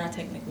standpoint, you're not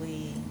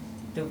technically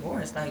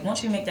divorced. Like,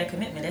 once you make that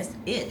commitment, that's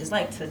it. It's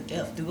like to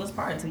death do us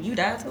part, until you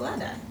die, till I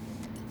die.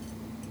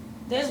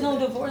 There's no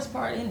divorce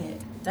part in it.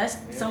 That's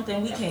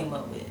something we came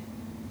up with.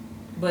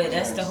 But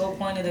that's the whole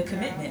point of the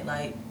commitment.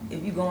 Like,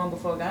 if you going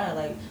before God,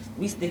 like,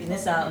 we sticking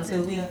this out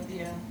until we.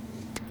 Yeah.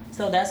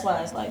 So that's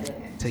why it's like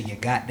that. Till you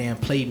goddamn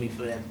played me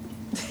for that.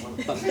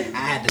 Motherfucker. I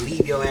had to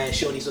leave your ass,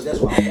 shorty, so that's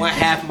why I want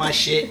half my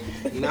shit.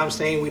 You know what I'm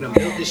saying? We done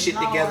built this shit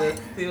together.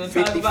 See what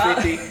I'm talking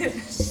 50-50,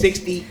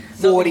 60-40.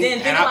 So then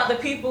think and about the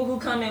people who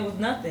come in with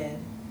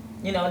nothing.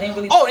 You know, they didn't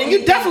really. Oh, and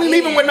you definitely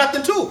leaving with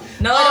nothing too.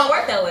 No, it don't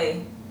work that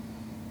way.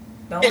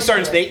 Don't In work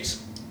certain that way.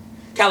 states.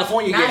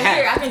 California, you Not get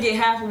here, half. I can get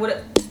half of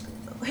what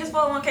his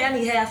 401k. I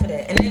need half of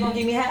that, and they gonna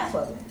give me half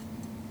of it.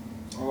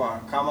 Why?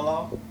 Common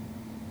law?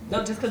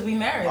 No, just because we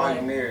married. Oh,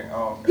 like, you married?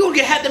 Oh, okay. You gonna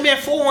get half the man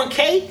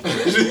 401k? Let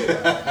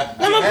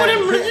me put him,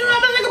 you know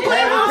how many nigga put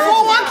him on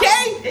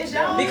 401k? It's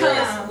y'all.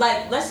 because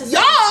like let's just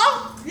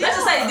Y'all? let's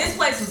just say this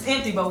place was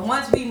empty, but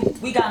once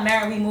we got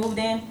married, we moved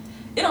in.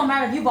 It don't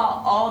matter if you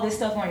bought all this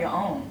stuff on your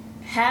own.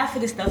 Half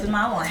of this stuff is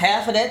mine. I want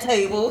half of that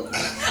table.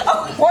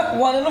 I want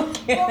one of them But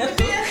candles. we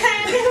still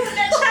can't live with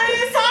that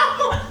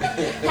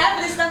chainsaw. Half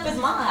of this stuff is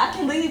mine. I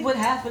can leave with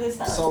half of this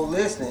stuff. So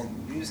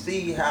listen, you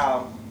see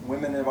how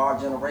women of our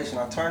generation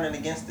are turning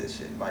against this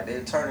shit. Like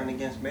they're turning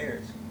against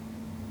marriage.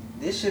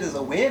 This shit is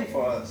a win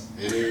for us.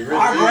 It really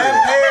Our is.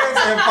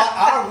 grandparents and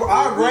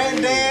our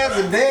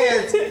granddads and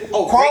dads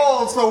Oh,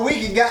 crawled so we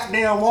could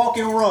goddamn walk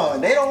and run.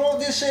 They don't want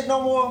this shit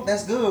no more.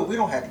 That's good. We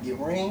don't have to get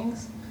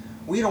rings.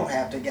 We don't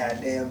have to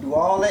goddamn do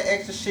all that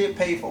extra shit,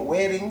 pay for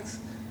weddings.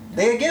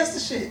 They against the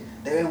shit.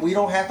 We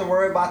don't have to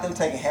worry about them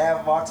taking half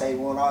of our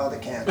table on our other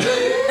campus. You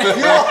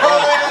know what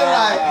I'm saying?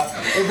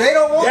 Like, if they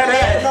don't want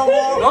that no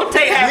more, don't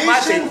take half my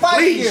table,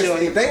 please.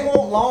 If they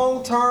want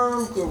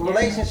long-term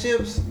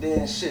relationships,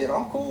 then shit,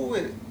 I'm cool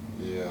with it.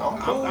 Yeah. I'm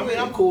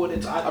cool with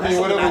it. I mean,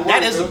 whatever works.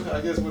 That is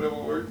I guess whatever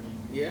works.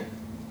 Yeah.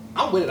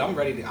 I'm with it. I'm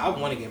ready to. I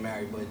want to get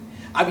married, but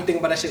I be thinking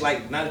about that shit.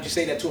 Like now that you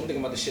say that too, I'm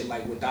thinking about the shit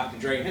like with Dr.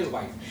 Dre and his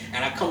wife.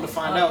 And I come to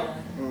find out,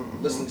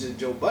 listening to the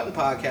Joe Budden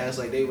podcast,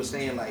 like they were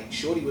saying like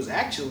Shorty was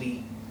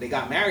actually, they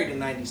got married in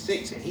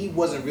 '96, and he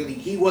wasn't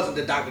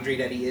the Dr. Dre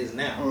that he is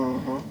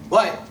now.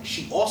 But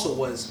she also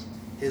was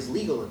his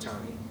legal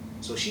attorney,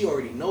 so she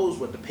already knows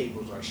what the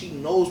papers are. She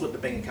knows what the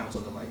bank accounts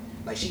look like.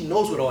 Like she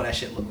knows what all that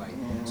shit look like.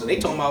 So they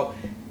talking about,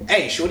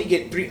 hey, Shorty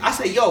get $3. I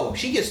say, yo,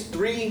 she gets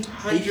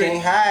 $300,000.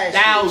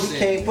 He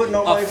can't put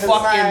no money to the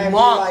side and be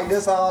like,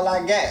 this all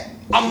I got.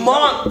 A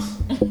month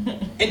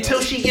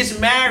until she gets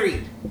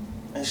married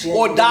and she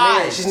or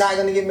dies. She's not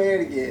gonna get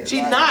married again.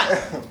 She's not.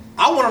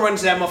 I want to run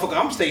into that motherfucker.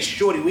 I'm gonna stay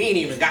Shorty. We ain't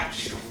even got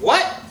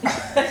what?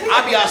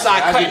 I be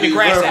outside cutting the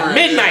grass at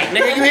midnight,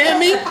 nigga. You hear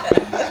me?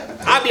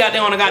 I be out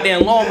there on a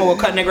goddamn lawnmower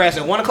cutting the grass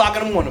at 1 o'clock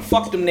in the morning.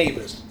 Fuck them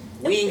neighbors.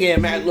 We ain't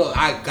getting mad. Look,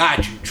 I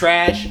got you.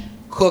 Trash,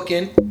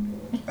 cooking,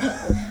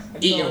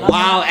 eating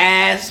wild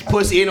ass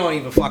pussy. It don't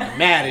even fucking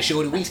matter,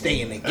 Shorty. We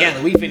staying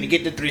together. We finna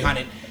get the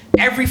 300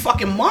 every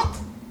fucking month.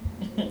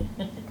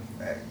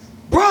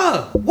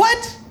 Bruh,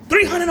 what?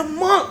 300 a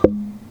month?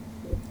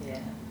 Yeah.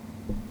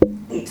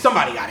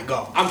 Somebody gotta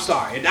go. I'm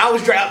sorry. If I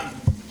was driving,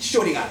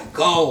 Shorty gotta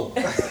go.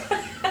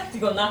 You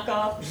gonna knock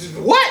off?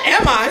 What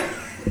am I?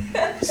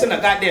 Send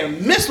a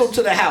goddamn missile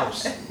to the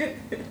house.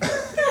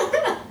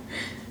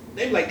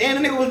 They be like, damn,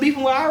 the nigga was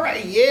beefing with her,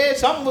 right? Yeah,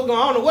 something was going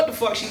on. I don't know what the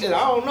fuck she did.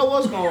 I don't know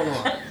what's going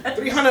on.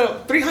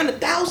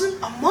 300,000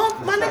 a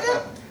month, my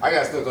nigga? I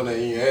got stuck on that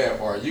in your ad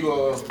part. You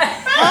go.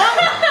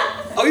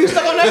 Oh, you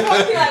stuck on that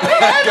part? We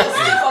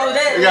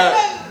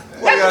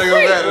gotta go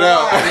back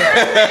now.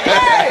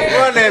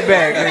 Run that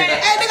back, nigga.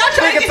 Hey, nigga, I'm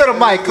trying Take it to the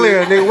mic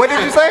clear, nigga. What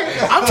did you say?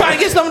 I'm trying to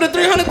get some of the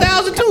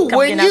 300,000 too.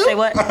 Wouldn't you? Say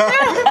what?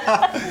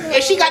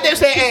 And she got there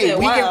saying, hey,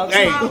 we wow,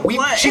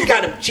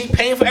 can, she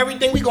paying for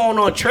everything. We going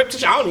on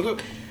trips. I don't even,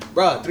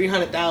 bruh,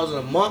 300,000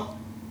 a month.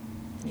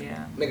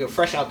 Yeah. Nigga,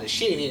 fresh out the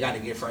shit, and you gotta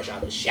get fresh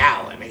out the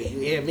shower, nigga. You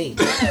hear me?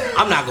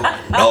 I'm not going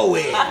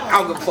nowhere. I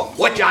don't give a fuck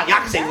what y'all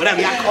can say whatever.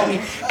 Y'all can call me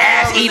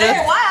ass eater.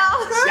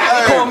 Wow. Y'all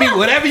can call me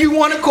whatever you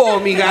want to call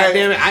me,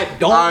 goddamn it. I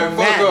don't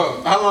matter.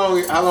 Fuck up.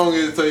 How long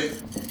it take?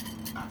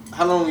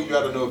 How long you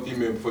gotta know a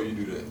female before you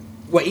do that?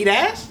 What, eat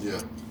ass?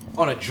 Yeah.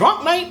 On a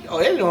drunk night? Oh,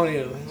 it don't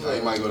even. So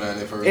you might go down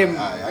there first. It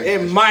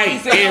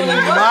might.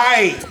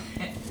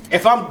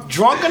 If I'm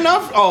drunk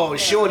enough, oh,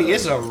 shorty,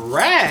 it's a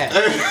wrap.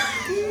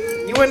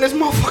 You in this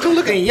motherfucker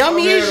looking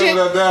yummy and shit?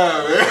 My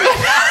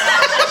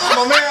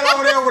man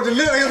over there with his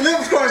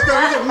lips crushed up.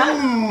 He's like,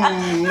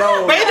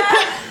 no. But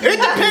it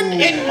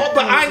depends.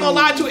 But I ain't gonna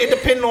lie to you. It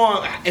depends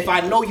on if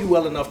I know you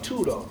well enough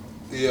too, though.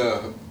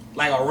 Yeah.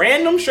 Like a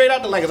random straight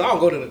out the Lakers, I don't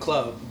go to the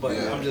club, but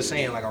Yeah. I'm just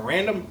saying like a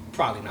random,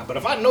 probably not. But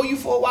if I know you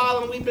for a while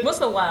and we've been What's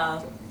the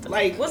wild?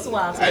 like, What's the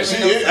wild? Hey,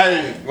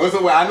 what's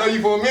the way? I know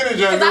you for a minute,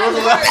 John. What's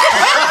the way?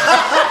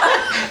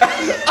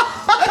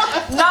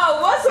 No,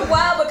 what's the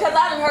wild? Because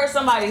I done heard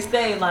somebody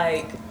say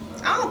like,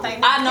 I don't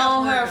think I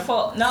know her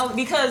for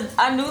because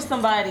I knew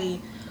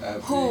somebody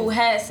who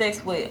had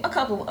sex with a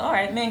couple. All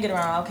right, men get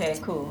around. Okay,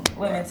 cool.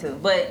 Women too,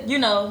 but you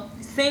know,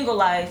 single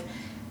life.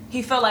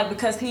 He felt like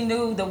because he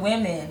knew the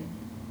women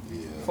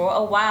for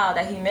a while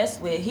that he messed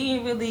with, he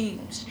didn't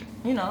really,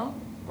 you know,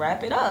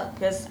 wrap it up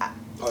because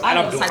I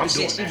know the type of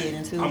shit she get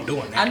into. I'm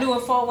doing that. I knew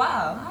it for a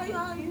while. How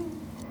you?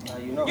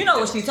 You know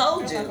what she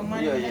told you.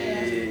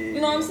 Yeah. You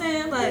know what I'm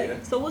saying?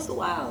 Like, so what's the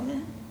wild,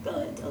 man? Go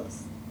ahead, tell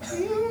us.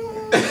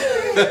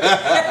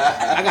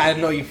 I gotta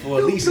know you for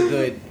at least a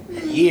good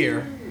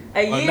year,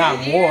 A or year,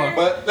 not more.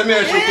 But let me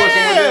ask you a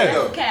question. With that,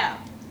 though. Cap.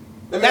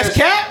 That's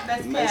cap?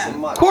 That's Mason cap.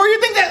 Martin. Corey, you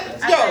think that?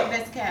 I think Yo,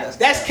 that's cap.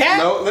 that's cap?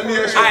 No, let me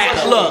ask you a Alright,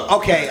 question. look,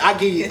 okay, I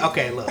give you.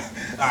 Okay, look.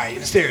 All right,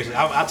 seriously,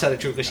 I'll tell the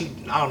truth because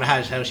I don't know how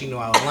the hell she knew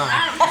I was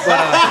lying. But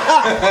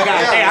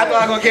goddamn, I thought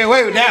I was gonna get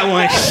away with that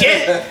one.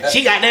 Shit,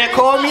 she got there and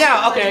called me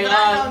out. Okay,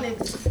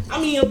 I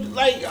mean,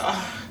 like,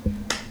 I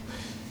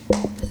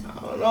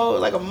don't know,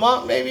 like a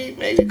month, maybe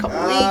a couple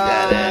weeks.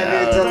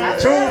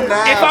 Truth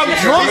now. If I'm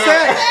drunk,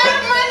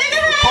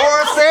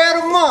 Corey said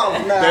a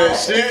month now. That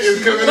shit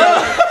is coming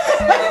out.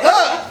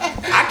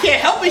 I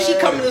can't help it. She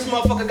coming to this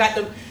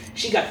motherfucker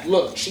she got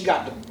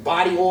the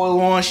body oil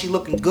on. She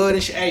looking good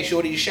and hey,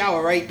 shorty, you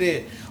shower right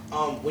there.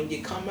 When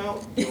you come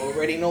out, you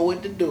already know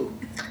what to do.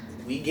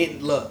 We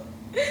getting look.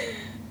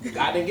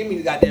 God didn't give me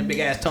the goddamn big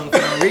ass tongue for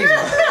no reason.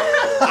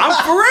 I'm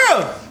for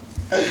real.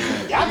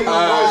 Y'all be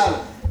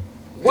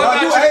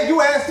what about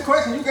you asked the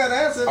question, you got to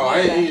answer. Oh, I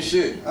ain't eating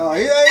shit. Oh,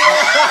 yeah.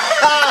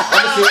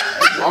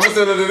 I'm gonna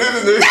send her to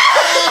this nigga.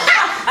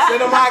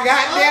 Send her my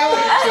goddamn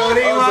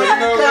shorty I'm wanna saying,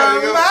 no, come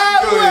nigga, my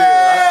go way.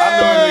 ahead. I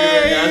know a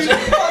nigga that got you.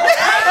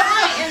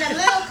 And a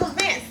little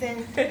convincing.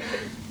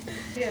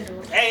 She'll do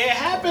it. Hey, it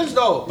happens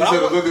though. You But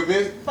said I a look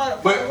event? For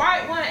But- the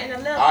right one and the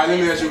left All right, let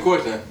one. me ask you a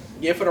question.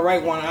 yeah, for the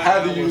right one.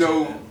 How do you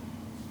know,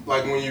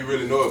 like, when you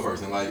really know a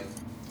person? Like,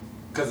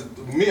 cause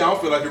me, I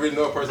don't feel like you really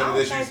know a person I don't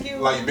unless think you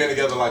you- like you've been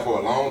together like for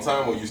a long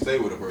time or you stay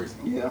with a person.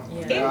 Yeah. Yeah.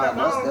 It's a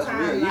long time,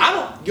 real. like- I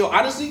don't, yo,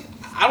 honestly,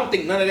 I don't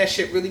think none of that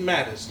shit really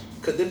matters.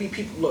 Cause there be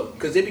people,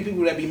 cause there be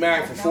people that be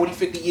married for 40,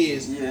 50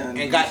 years, Yeah, and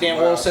and goddamn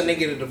all of a sudden they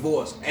get a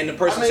divorce, and the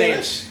person I mean, saying,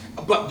 that's-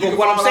 but you can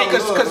what I'm fall saying, out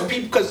of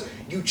love. cause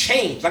you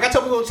change. Like I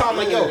tell people all the time,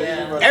 like yo,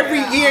 Yeah. every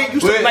year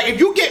you But- like if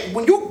you get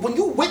when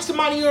you with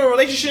somebody you're in a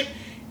relationship,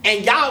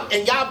 and y'all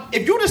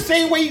if you the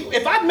same way,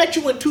 if I met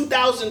you in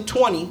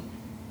 2020,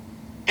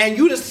 and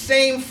you the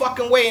same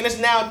fucking way, and it's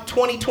now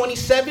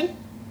 2027,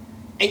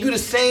 and you the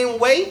same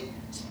way,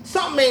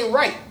 something ain't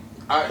right.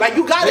 Like,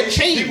 you gotta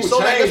change, People so,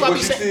 like, change, that's why but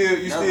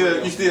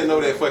we you still know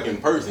that fucking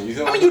person. You see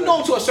what I mean, I'm you know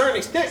saying? them to a certain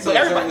extent, To but a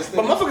certain everybody,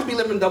 extent. but motherfuckers be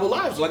living double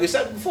lives. Like I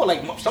said before,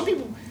 like some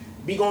people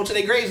be going to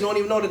their graves and don't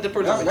even know that the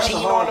person That's a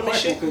cheating on hard them and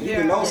question shit. because you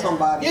can know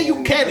somebody. Yeah, you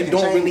and can they and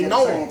don't change really at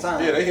know the them. same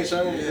time. Yeah, they can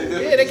change.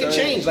 Yeah, they can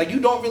change. Like you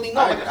don't really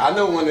know. Like, I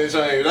know when they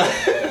change.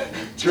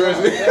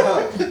 Trust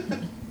me.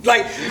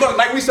 like look,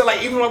 like we said,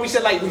 like even when we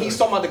said like when he's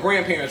talking about the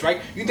grandparents,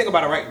 right? You think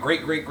about it, right?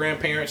 Great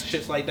grandparents,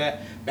 shits like that.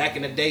 Back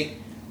in the day,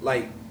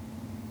 like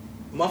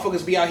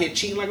motherfuckers be out here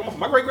cheating like a motherfucker.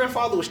 My great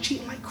grandfather was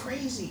cheating like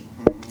crazy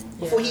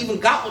before he even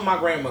got with my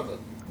grandmother.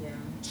 Yeah.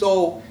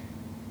 So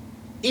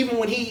even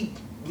when he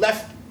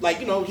left, like,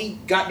 you know, he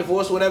got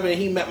divorced or whatever, and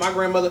he met my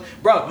grandmother,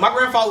 bro, my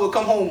grandfather would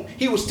come home,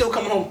 he was still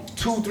coming home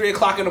 2, 3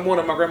 o'clock in the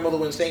morning, my grandmother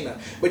wouldn't say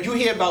nothing. But you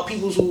hear about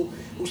people who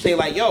say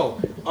like, yo,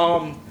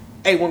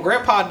 hey, when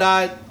grandpa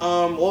died,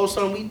 all of a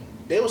sudden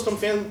there was some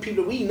family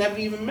people that we never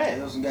even met.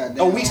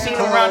 Oh, we seen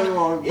them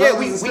around. Yeah,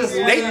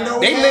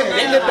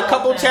 they lived a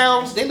couple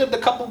towns. They lived a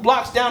couple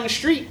blocks down the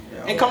street,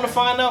 and come to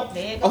find out,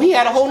 oh, he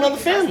had a whole nother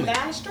family.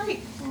 Down the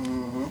street.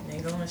 They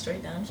going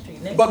straight down the street.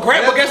 But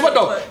guess what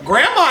though?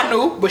 Grandma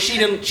knew, but she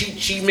didn't.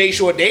 She made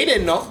sure they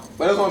didn't know.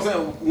 But that's what I'm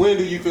saying. When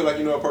do you feel like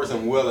you know a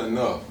person well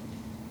enough?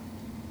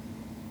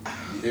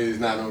 There's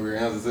not no real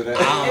answer to that.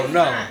 I don't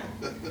know.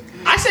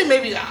 I say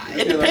maybe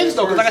it depends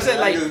though, because like I said,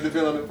 like it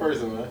depends on the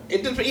person, man.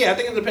 yeah, I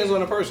think it depends on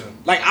the person.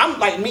 Like I'm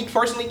like me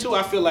personally too.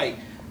 I feel like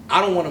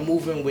I don't want to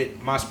move in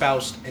with my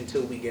spouse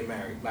until we get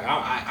married. Like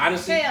I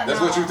honestly, Hell That's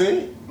no. what you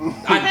think?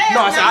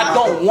 I said I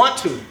don't want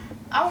to.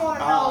 I want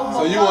to know.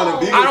 So you want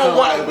to be? I don't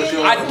want but you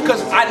don't wanna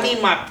because move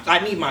I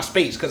need my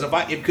space because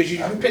because you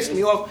piss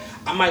me off,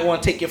 I might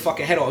want to take your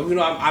fucking head off. You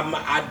know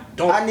I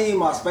don't. I need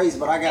my space,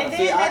 but I gotta And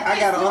feel. then I gotta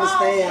that pisses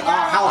understand off, our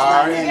y'all. house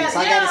Alright. dynamics.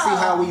 I gotta see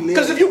how we live.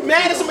 Because if you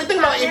mad at somebody, think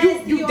about it.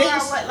 If you date.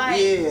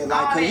 Yeah,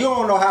 like, cause you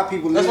don't know how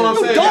people live. That's what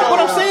I'm saying. Don't. What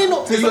I'm saying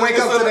though. Till you wake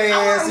up to their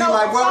ass, you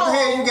like, what the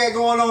hell you got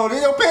going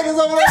on? Your panties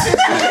over there? What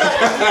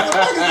the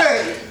fuck is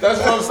that? That's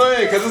what I'm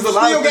saying. Because it's a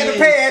lot Still of got the things.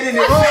 pad in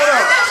it. Roll it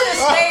up. That's the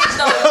stage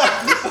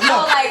though. No,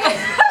 like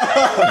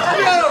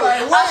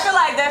I feel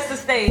like that's the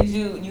stage.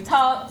 You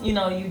talk, you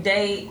know, you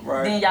date,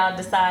 Right. then y'all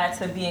decide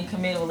to be in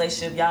committed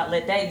relationship. Y'all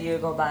let that year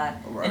go by,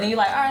 Right. and then you're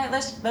like, all right,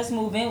 let's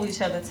move in with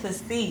each other to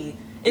see,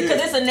 because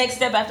Yeah. it's the next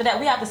step after that.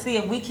 We have to see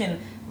if we can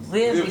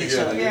live with each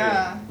together, other.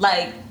 Yeah.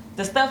 Like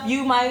the stuff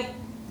you might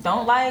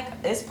don't like,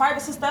 it's probably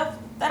some stuff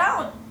that I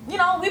don't. You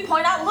know, we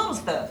point out little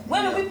stuff.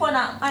 Women, we point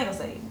out. I ain't gonna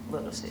say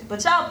little shit,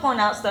 but y'all point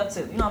out stuff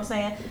too. You know what I'm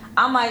saying?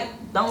 I might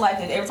don't like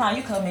it every time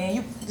you come in.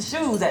 You put the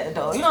shoes at the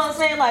door. You know what I'm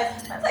saying? Like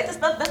I take the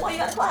stuff. That's why you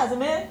got a closet,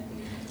 man.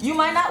 You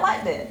might not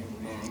like that.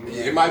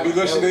 It might be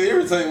little shit that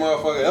irritate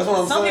motherfucker. That's what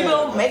I'm Some saying. people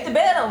don't make the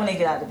bed up when they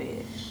get out of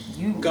bed.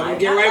 You Come might and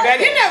get not right like back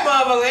that. in that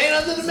motherfucker. Ain't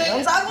nothing to make.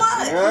 I'm talking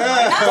about it.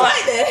 Yeah. Not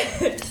like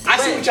that. I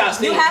see But what y'all You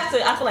saying. have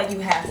to. I feel like you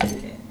have to do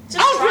that. I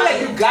don't feel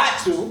like you got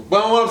to.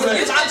 But what I'm saying,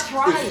 You just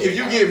try it. if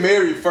you get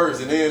married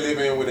first and then live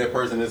in with that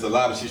person, there's a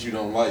lot of shit you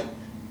don't like.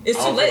 It's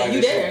I too don't feel late. like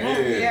You this there now.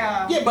 shit-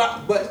 Yeah. Yeah,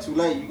 but Too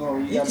late. You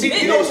gotta see,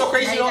 you know what's so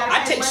crazy Now you though? gotta I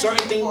pay take money certain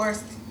for things.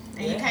 divorce,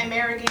 and you Yeah. can't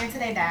marry again till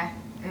they die.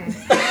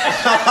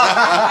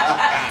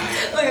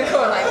 Look at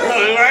Corey like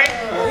that.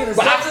 Right? He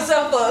But sets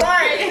himself up.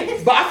 Right.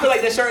 But I feel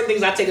like there's certain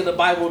things I take in the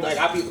Bible, like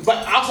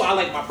but also I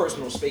like my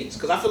personal space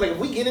because I feel like if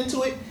we get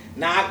into it,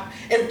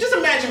 and just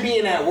imagine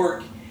being at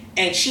work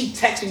and she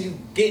texting you,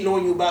 getting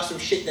on you about some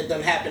shit that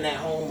done happen at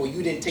home or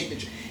you didn't take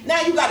the. Now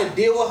you got to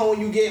deal with her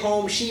when you get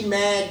home. She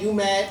mad, you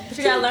mad. But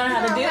you gotta learn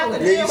how to deal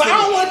with Yeah, it. But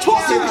I don't want to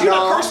talk to you because you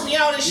done No. curse me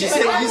out and You shit.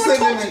 Like, I don't wanna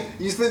talk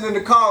to you. sitting in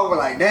the car with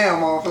like, damn, I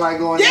don't feel like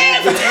going.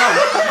 Yeah, there.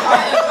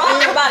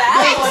 Talking about an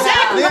hour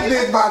now. This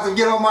bitch about to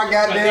get on my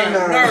goddamn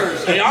nerves.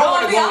 Nerves. And I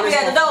want to go I'll on be this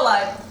at the door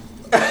like,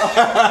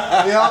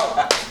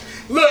 Yeah.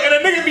 Look, and a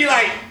nigga be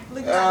like,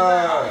 yo,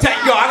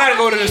 I gotta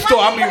go to the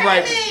store. I'll be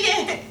right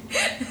back.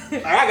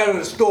 Like, I gotta go to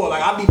the store.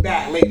 Like, I'll be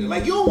back later.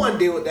 Like, you don't want to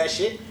deal with that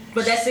shit.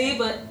 but that's it.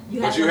 But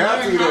you have you to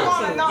have learn to, though.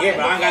 how to. No, Yeah,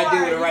 but I ain't gotta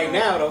deal with it before right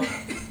now, though.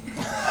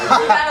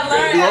 You gotta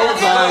learn Do how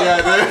overtime,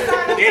 to deal with it.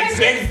 goddamn.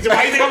 It's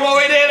why you think I'm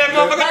over there, that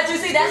motherfucker? But you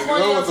see, that's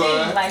one of your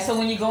Overtime. things. Like, so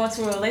when you go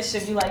into a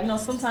relationship, you like, you know,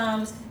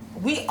 sometimes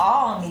we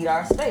all need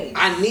our space.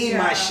 I need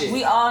my shit.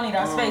 We all need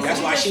our space. That's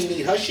So why you she just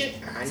need her shit.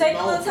 I need take my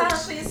a own little time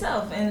place. for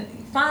yourself and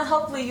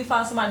hopefully you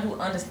find somebody who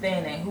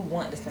understands and who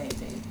want the same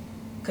thing.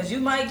 Cause you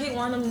might get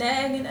one of them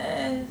nagging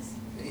ass.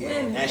 Yeah,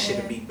 women, that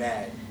shouldn't man. be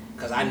bad.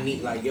 Cause I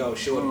need like, yo,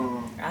 shorty,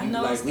 I you,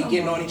 know like we some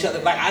getting on each other.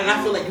 Like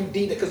I feel like you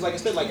need it. Cause like I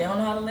said, like They don't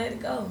know how to let it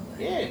go.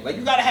 yeah, like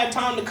you gotta have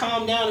time to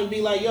calm down and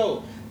be like,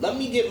 yo, let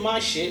me get my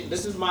shit.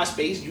 This is my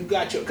space. You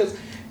got your. Cause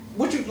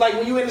what you like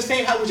when you in the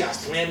same house, y'all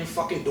slamming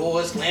fucking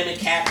doors, slamming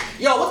cap.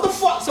 Yo, what the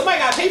fuck? Somebody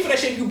gotta pay for that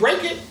shit if you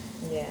break it.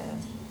 Yeah,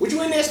 What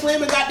you in there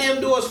slamming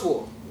goddamn doors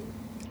for?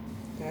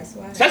 that's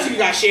why. Especially if you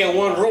gotta share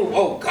one room.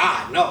 Oh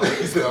God, no.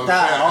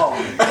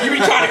 Die You be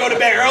trying to go to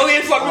bed early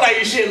and fuck me like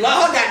your shit.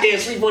 Love her goddamn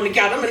sleep on the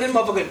couch. I'm in this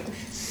motherfucker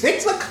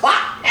 6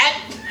 o'clock.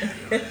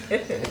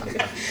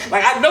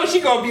 Like I know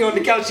she gonna be on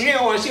the couch. She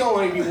don't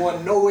want to be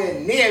one nowhere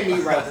near me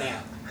right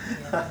now.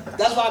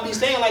 That's why I be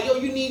saying like, yo,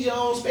 you need your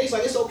own space.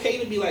 Like it's okay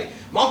to be like.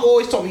 My uncle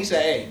always told me, he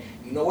said, hey,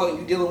 you know what?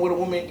 You dealing with a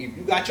woman. If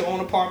you got your own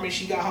apartment,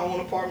 she got her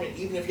own apartment.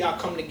 Even if y'all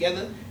come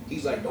together,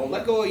 he's like, don't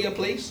let go of your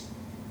place.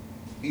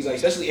 He's like,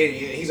 especially,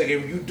 he's like,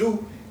 if you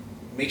do,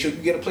 make sure you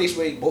get a place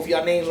where both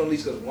y'all names on the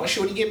lease. Because once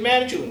shorty get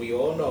mad at you, and we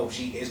all know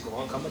she is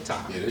going to come a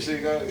time. Yeah, this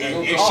shit got.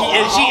 And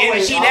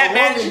she that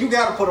mad at you, You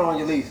gotta put her on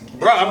your lease.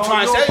 bro. I'm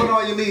trying to Don't tell put you.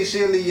 her on your lease.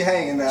 She'll leave you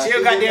hanging now.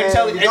 She'll goddamn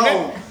tell you. And Gone.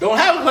 then, don't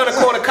have her to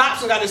call the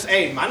cops and got to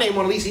say, hey, my name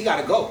on the lease, he got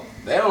to go.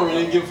 They don't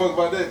really give a fuck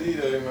about that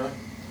either, man.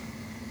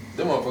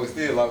 Them motherfuckers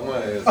still lock my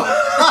ass.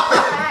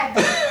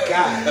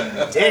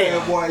 God Damn,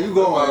 damn. boy, you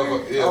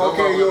going? Yeah, I don't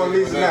care you on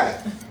lease or not.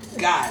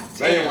 God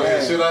Damn,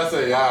 damn. should I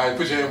say, alright,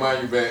 put your hand behind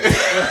your back.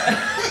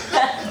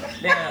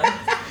 Damn.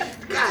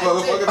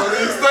 Motherfucker don't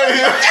even stay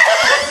here.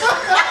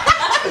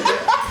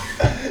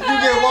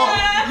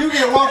 You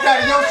get walked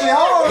out of your shit.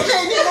 Oh,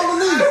 shit, nigga on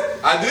the lease.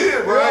 I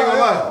did, bro. I ain't gonna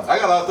lie. I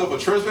got locked up for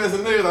trespassing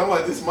niggas. I'm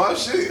like, this is my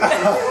shit.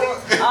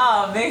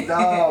 Oh man.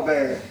 Oh,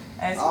 man.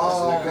 That's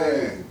Oh, what's up.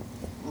 man.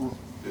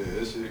 Yeah,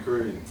 that shit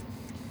crazy.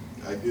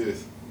 I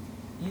guess.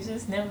 You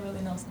just never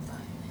really know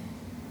somebody,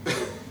 man.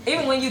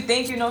 Even when you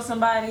think you know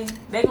somebody,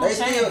 they gonna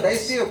change. They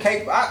still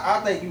capable.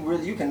 I think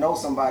you can know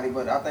somebody,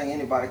 but I think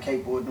anybody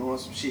capable of doing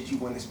some shit you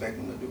wouldn't expect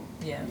them to do.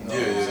 Yeah. You know Yeah,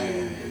 what I'm yeah,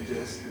 saying? yeah,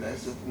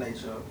 That's just the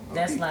nature of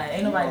That's people. like, ain't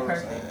You know nobody what I'm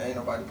perfect. saying? Ain't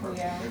nobody perfect.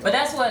 Yeah. But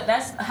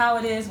that's how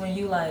it is when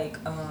you like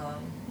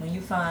when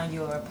you find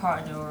your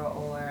partner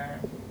or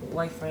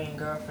boyfriend,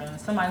 girlfriend,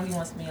 somebody who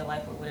wants to be in your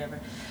life or whatever.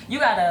 You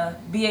gotta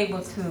be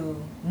able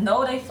to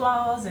know their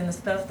flaws and the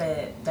stuff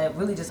that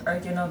really just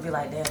irk your nose. Be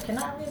like, damn, can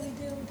I really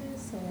deal with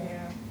this? Or Yeah.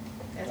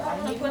 That's I why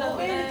wanna you put put up up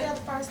with that.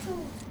 together first too.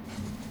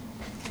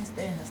 I can't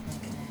stand her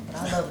stinking ass, but I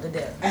love her to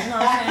death. You know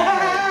what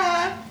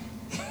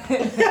I'm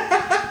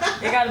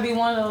saying? It gotta be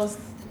one of those.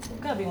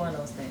 It gotta be one of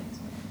those things,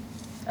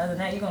 man. Other than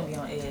that, you're gonna be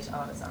on edge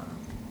all the time,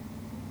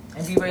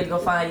 and be ready to go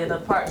find your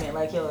apartment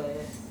like your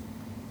ass.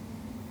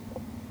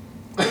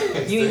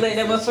 You ain't let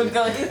that motherfucker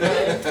go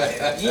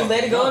either. You ain't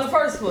let it go in the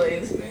first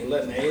place. Ain't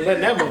letting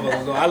that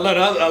motherfucker go. I let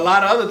a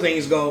lot of other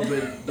things go,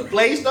 but the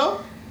place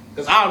though,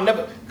 because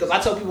I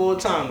tell people all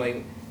the time,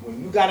 like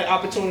when you got an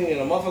opportunity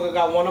and a motherfucker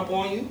got one up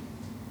on you.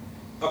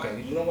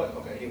 Okay, you know what?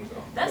 Okay, here we go.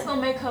 That's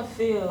gonna make her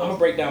feel. I'm gonna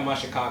break down my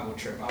Chicago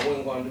trip. I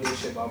wasn't gonna do this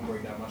shit, but I'm gonna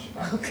break down my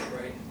Chicago trip,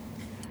 right?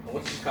 I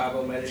went to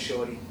Chicago, met a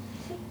shorty.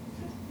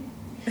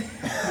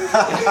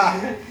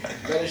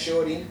 Met a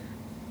shorty,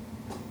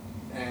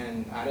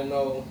 and I didn't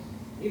know,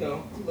 you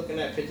know, looking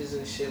at pictures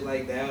and shit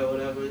like that or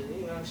whatever,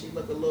 you know, she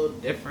look a little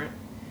different.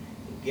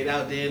 Get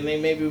out there and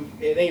maybe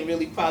it ain't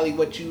really probably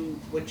what you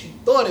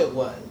thought it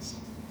was.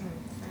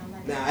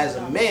 Now, as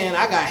a man,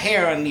 I got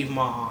hair underneath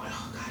my arm.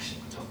 Oh gosh, I'm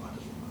gonna talk about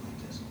this woman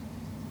like this.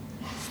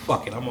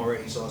 Fuck it, I'm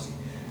already saucy.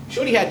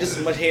 Shorty had just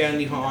as much hair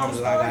underneath her arms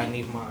as I got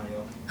underneath mine,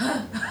 yo.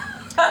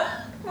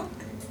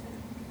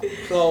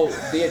 So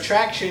the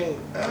attraction,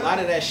 a lot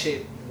of that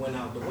shit went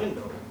out the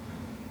window.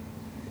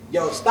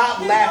 Yo, stop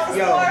laughing,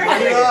 yo. My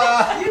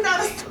nigga. You know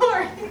the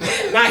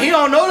story. Now he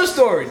don't know the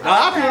story. A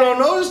lot of people don't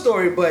know the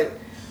story, but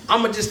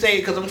I'm gonna just say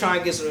it because I'm trying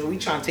to get some. We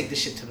trying to take this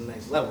shit to the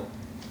next level.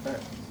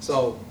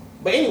 So,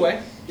 but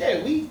anyway,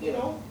 yeah, we, you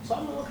know, so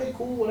I'm like, okay,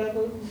 cool,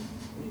 whatever.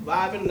 We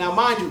vibing. Now,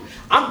 mind you,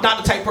 I'm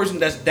not the type of person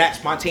that's that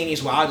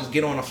spontaneous where I'll just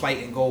get on a flight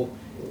and go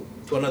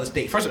to another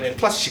state. First of all, and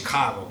plus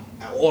Chicago.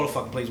 All the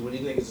fucking places where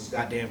these niggas is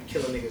goddamn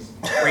killing niggas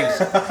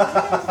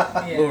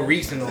crazy. Little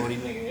Reese and all these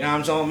niggas. You know what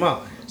I'm talking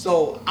about?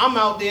 So I'm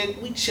out there,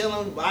 we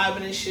chilling,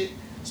 vibing and shit.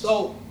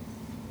 So,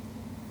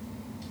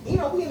 you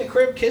know, we in the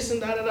crib kissing,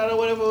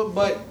 whatever,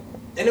 but,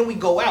 and then we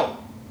go out.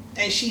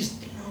 And she's,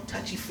 you know,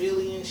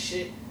 touchy-feely and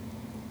shit.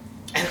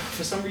 And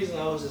for some reason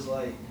I was just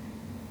like,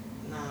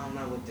 nah, I'm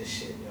not with this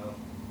shit, yo.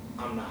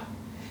 I'm not.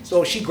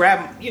 So she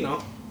grabbed, you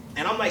know,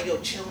 and I'm like, yo,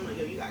 chill,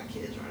 yo, you got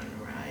kids running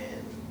around here.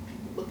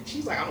 Look,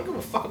 she's like, I don't give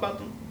a fuck about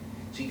them.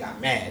 She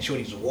got mad.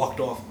 Shorty just walked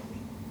off on me.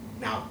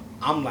 Now,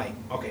 I'm like,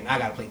 okay, now I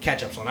gotta play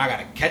catch up. So now I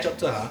gotta catch up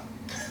to her.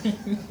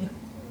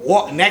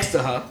 Walk next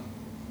to her.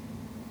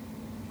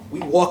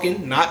 We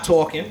walking, not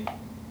talking.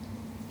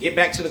 Get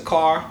back to the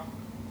car.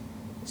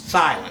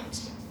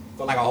 Silence.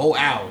 For like a whole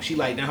hour. She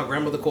like, then her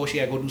grandmother called. She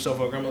had to go do something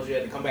for her grandmother. She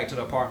had to come back to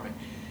the apartment.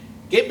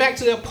 Get back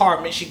to the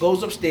apartment. She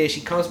goes upstairs.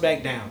 She comes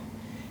back down.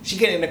 She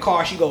get in the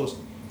car. She goes,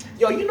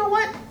 yo, you know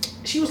what?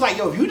 She was like,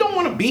 yo, if you don't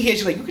want to be here,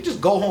 she's like, you could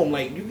just go home.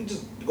 Like, you can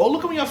just Go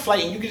look up your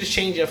flight and you can just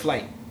change your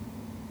flight.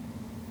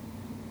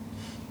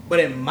 But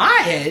in my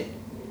head,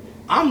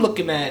 I'm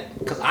looking at,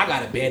 because I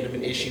got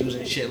abandonment issues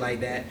and shit like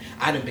that.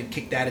 I done been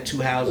kicked out of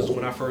 2 houses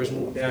when I first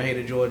moved down here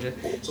to Georgia.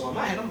 So in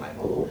my head, I'm like,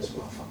 oh, this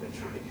motherfucker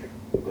trying to get.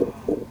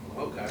 Oh,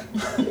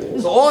 okay.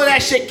 So all of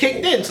that shit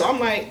kicked in. So I'm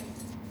like,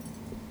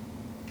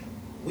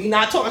 we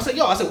not talking.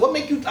 I said, what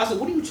make you? I said,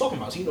 what are you talking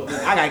about? So you know,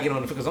 I gotta get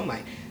on the because I'm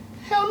like,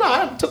 hell no,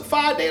 I done took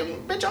 5 days.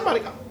 Bitch, I'm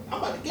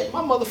about to get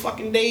my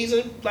motherfucking days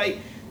in. Like,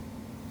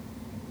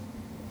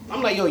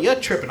 I'm like, yo, you're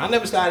tripping. I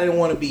never said I didn't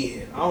want to be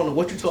here. I don't know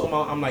what you talking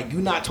about. I'm like,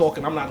 you not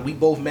talking. I'm not. We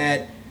both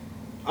mad.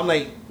 I'm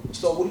like,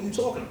 so what are you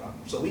talking about?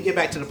 So we get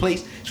back to the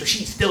place. So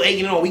she's still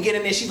egging it on. We get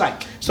in there. She's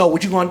like, so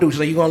what you gonna do? She's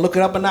like, you gonna look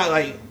it up or not?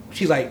 Like,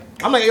 she's like,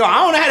 I'm like, yo, I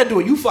don't know how to do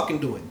it. You fucking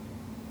do it.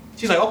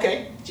 She's like,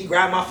 okay. She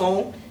grabbed my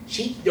phone.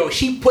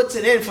 She puts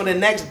it in for the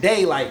next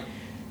day. Like,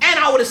 and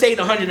I would have saved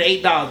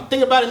 $108.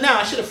 Think about it now.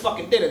 I should have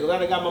fucking did it because I'd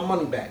have got my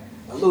money back.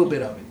 A little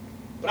bit of it.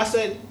 But I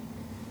said,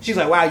 she's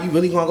like, wow, you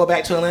really gonna go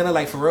back to Atlanta?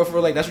 Like, for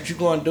real? Like, that's what you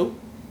gonna do?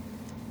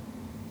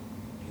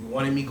 You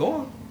wanted me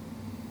gone.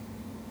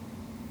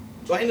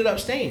 So I ended up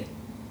staying.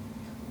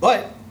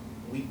 But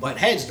we butt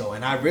heads, though.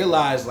 And I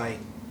realized, like,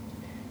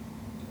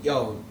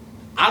 yo,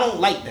 I don't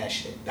like that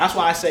shit. That's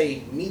why I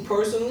say, me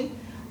personally,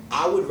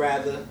 I would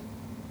rather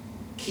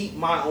keep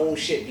my own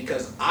shit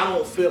because I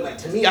don't feel like,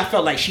 to me, I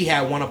felt like she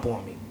had one up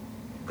on me.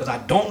 Because I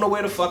don't know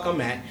where the fuck I'm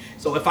at.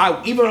 So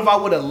even if I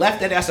would have left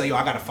that, I said, yo,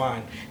 I gotta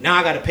find. Now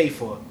I gotta pay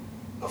for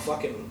a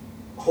fucking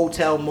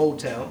hotel,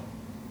 motel,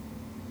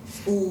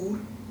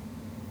 food.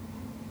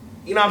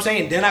 You know what I'm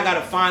saying? Then I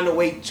gotta find a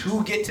way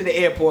to get to the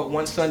airport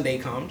once Sunday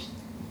comes.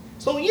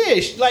 So yeah,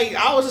 like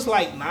I was just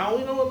like, nah,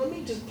 you know what? Let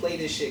me just play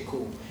this shit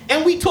cool.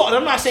 And we talked.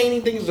 I'm not saying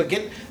anything to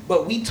get,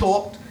 but we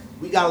talked.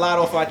 We got a lot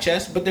off our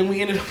chest, but then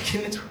we ended up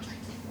getting into it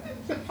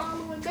like the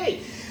following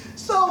day.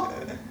 So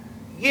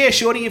yeah,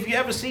 shorty, if you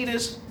ever see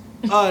this,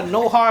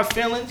 no hard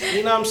feelings.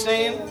 You know what I'm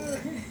saying?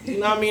 You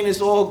know what I mean?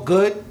 It's all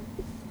good.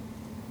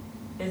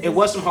 It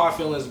was some hard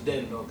feelings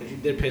then though, because you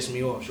did piss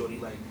me off, shorty.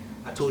 Like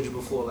I told you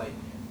before, like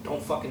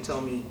don't fucking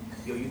tell me,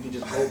 yo, you can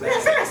just go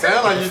back.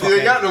 Sound like you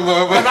still got no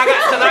motherfucker. Cause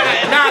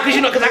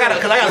I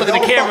gotta look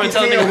at the camera and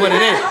tell niggas what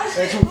it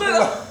is.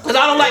 Cause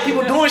I don't like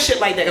people doing shit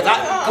like that. Cause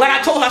like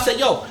I told her, I said,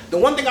 yo, the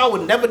one thing I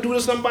would never do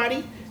to somebody,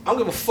 I don't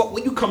give a fuck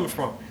where you coming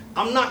from.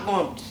 I'm not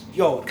going,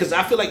 cause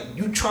I feel like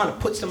you trying to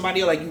put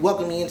somebody, like you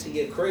welcome me into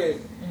your crib,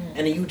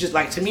 and then you just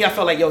like, to me, I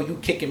felt like, yo, you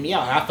kicking me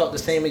out. I felt the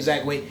same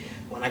exact way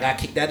when I got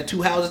kicked out of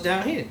 2 houses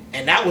down here,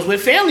 and that was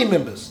with family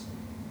members.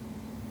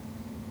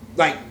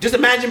 Like, just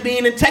imagine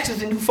being in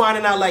Texas and you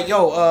finding out like,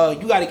 yo,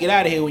 you got to get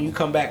out of here when you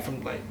come back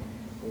from like,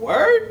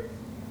 word?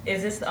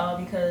 Is this all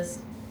because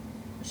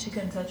she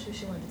couldn't touch you?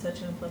 She wanted to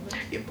touch you in public?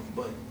 Yeah,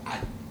 but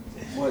I...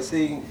 Well,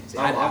 see,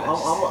 I'm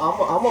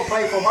gonna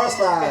play from her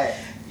side.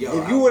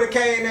 Yo, if you would have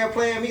came there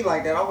playing me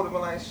like that, I would have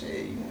been like,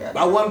 shit. You got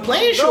I wasn't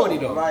playing shorty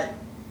though. Like,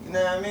 you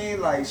know what I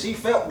mean? Like, she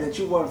felt that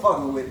you wasn't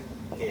fucking with it.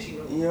 Yeah, she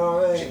knows. You know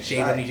what I mean? She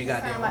ain't gonna need you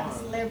goddamn sound like the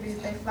celebrities,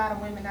 they fly the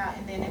women out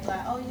and then they be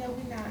like, oh yeah,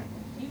 we not.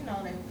 You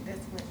know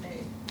that's what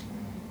they.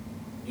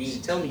 You need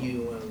to tell me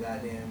you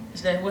goddamn.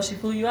 That's what she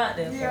flew you out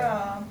there for.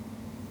 Yeah.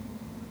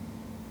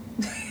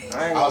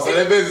 Oh, so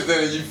that business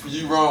then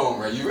you wrong,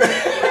 right? You.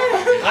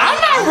 I'm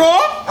not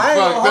wrong. I ain't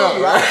Fucked gonna up, hold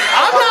you. right?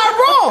 I'm not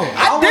wrong.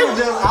 I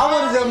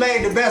would have just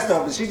made the best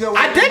of it. She just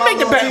I did make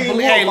the best.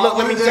 Hey, look,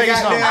 let me tell you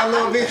something.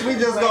 Little bitch, we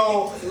just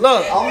go.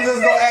 Look. I'm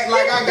just gonna act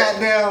like I got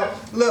down.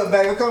 Look,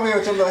 baby, come here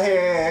with your little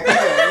hair. Come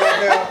here,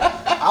 goddamn.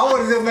 I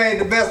would have just made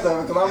the best of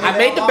it because I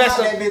made the best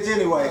of that bitch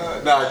anyway.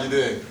 Nah, you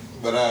didn't.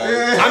 But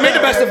I made the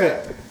best of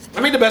it.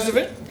 I made the best of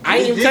it. I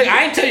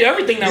ain't tell you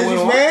everything that went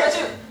on.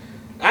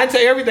 I didn't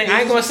tell you everything. I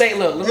ain't gonna say.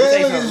 Look, let me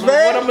say something.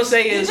 What I'm gonna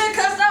say You is. just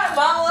cussed out,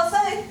 Mama. What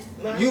say?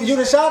 You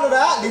done shot it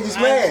out. Did you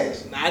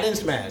smash? Nah, I didn't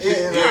smash.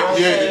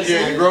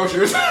 Yeah, the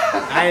groceries.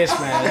 I ain't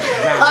smash.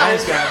 Nah, I ain't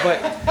smash.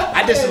 But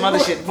I did some other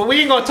shit. But we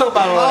ain't gonna talk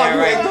about all that,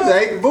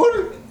 right? Ate the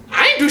booty?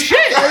 I ain't do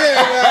shit.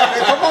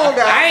 Come on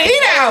now. I ain't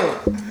eat out.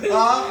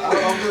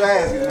 I'm just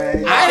asking,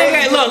 man. I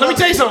ain't look. Let me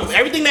tell you something.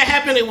 Everything that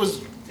happened, it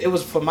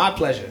was for my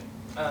pleasure.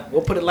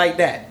 We'll put it like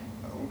that.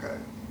 Okay.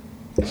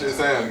 That shit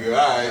sound good.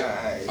 All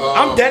right.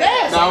 I'm dead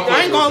ass. Nah,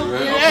 I ain't gonna.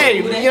 Hey,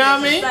 you know what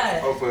I mean?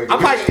 I'm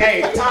probably.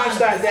 Hey, time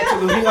starts that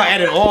too. We gonna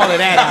edit all of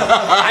that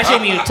out. I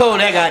shouldn't even told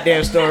that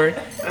goddamn story.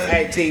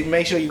 Hey T,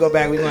 make sure you go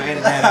back. We gonna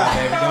edit that out,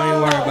 baby. Don't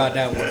even worry about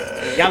that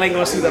one. Y'all ain't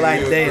gonna see the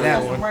light of day of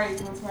that one.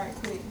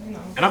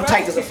 And I'm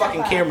tight because the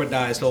fucking camera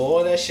died, so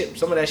all that shit,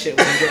 some of that shit,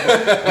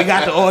 we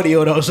got the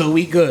audio though, so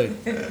we good.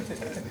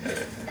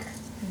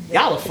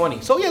 Y'all are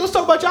funny. So yeah, let's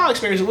talk about y'all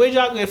experiences. Where'd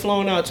y'all get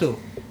flown out to?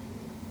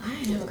 I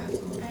ain't never got to.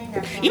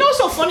 You know what's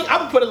so funny?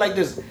 I would put it like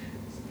this. Nah,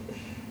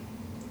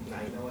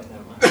 you know what?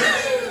 Never mind.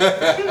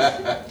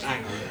 I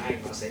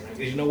ain't gonna say that.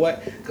 Because you know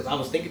what? Because I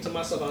was thinking to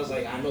myself, I was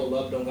like, I know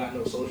Love don't got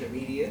no social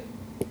media.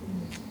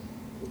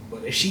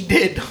 But if she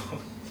did, though.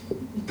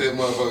 That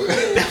motherfucker.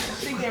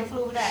 getting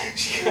flued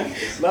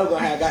out. Love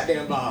gonna have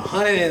goddamn about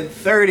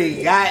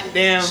 130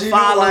 goddamn She know why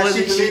followers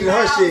she and shit. deleted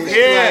her shit. She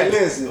Yeah. like,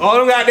 listen. All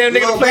them goddamn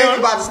niggas Little playing. baby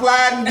about to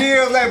slide in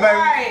deals, like, baby.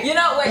 Right. You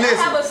know, wait, Listen,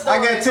 I have a story. I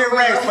got 10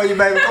 racks for you,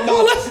 baby. Come Oh,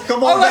 on, let's-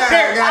 come oh, on let's down,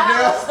 hear it. I have a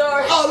goddamn.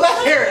 story. Oh,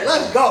 let's hear it.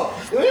 Let's go.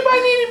 Do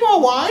anybody need any more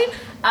wine?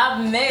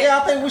 I've met. Yeah,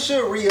 I think we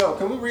should re-up.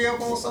 Can we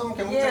re-up on something?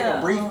 Can we take Yeah.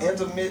 a brief,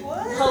 intimate?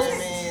 What? Post.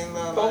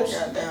 Post.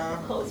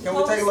 Goddamn. Post. Can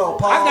we take a little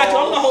pause? I got you.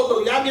 I'm gonna hold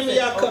on. Y'all give me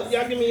y'all cup.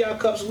 Y'all give me y'all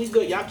cups. We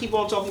good. Y'all keep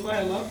on talking. Go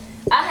ahead, love.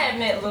 I had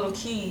met Little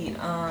Kid.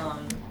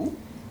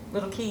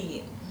 Little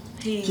Kid.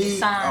 He Kid?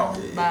 signed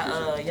Oh,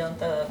 yeah, by Young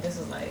Thug. This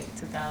was like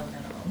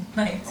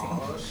 2019.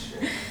 Oh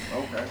shit.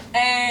 Okay.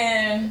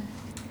 And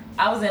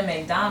I was in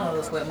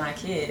McDonald's with my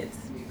kids.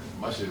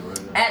 My shit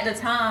right now. At the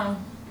time,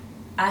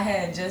 I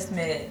had just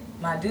met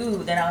my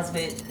dude that I was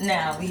with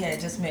now. We had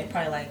just met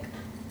probably like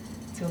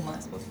 2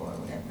 months before or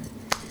whatever.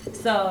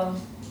 So,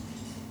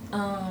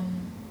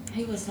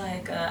 he was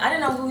like, I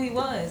didn't know who he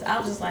was. I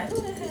was just like, who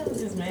the hell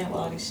is this man with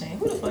all these chains?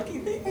 Who the fuck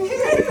you think he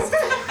is?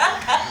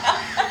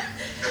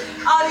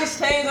 All these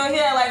chains on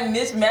here, like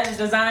mismatched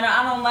designer.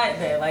 I don't like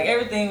that. Like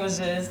everything was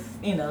just,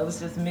 it was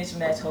just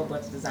mismatched, whole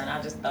bunch of designer.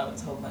 I just thought it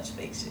was a whole bunch of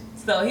fake shit.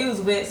 So he was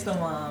with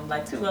some,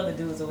 like 2 other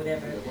dudes or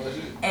whatever.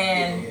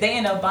 And they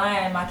ended up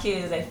buying my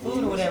kids their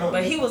food or whatever.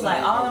 But he was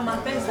like all in my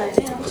face, like,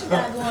 damn, what you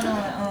got going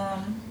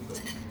on?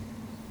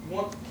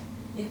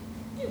 Yeah,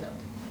 you know.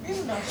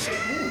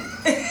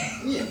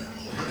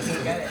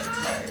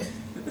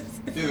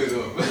 Give it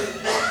up.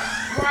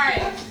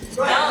 Right.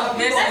 Don't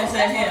listen to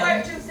Grape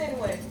him. juice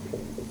anyway.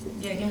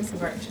 Yeah, give me some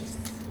grape juice.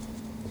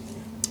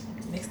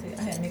 Mixed it.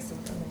 I had mixed it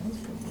with other ones.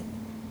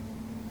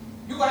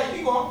 You got it.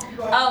 Keep going.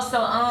 Oh, so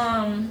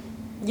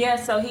yeah,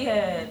 so he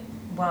had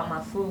bought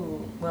my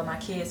food, well, my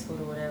kids' food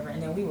or whatever,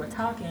 and then we were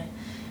talking, and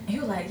he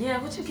was like, "Yeah,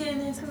 what you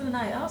getting into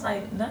tonight?" I was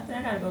like, "Nothing.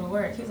 I gotta go to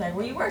work." He was like,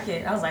 "Where you work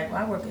at?" I was like,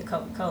 "Well, I work at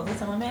Coca-Cola." He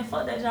told me, "Man,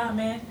 fuck that job,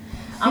 man.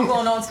 I'm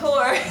going on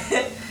tour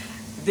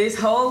this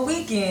whole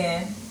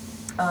weekend.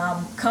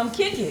 Come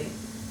kick it."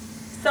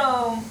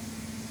 So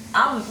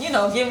I'm,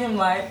 giving him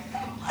like,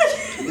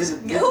 who is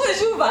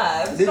you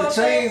vibes? Did the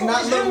chains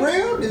not look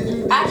real? Did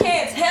you? I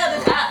can't tell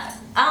that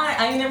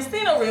I ain't never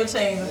seen no real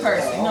chains in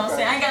person. You know what I'm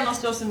saying? I ain't got no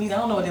social media. I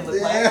don't know what it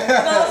look like. You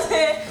know what I'm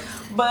saying?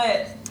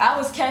 But I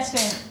was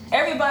catching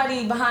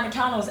everybody behind the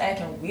counter was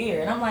acting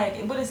weird. I'm like,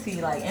 what is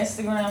he like?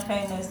 Instagram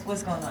famous?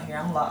 What's going on here?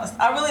 I'm lost.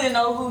 I really didn't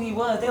know who he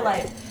was. They're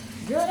like,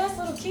 girl, that's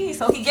Little Key.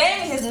 So he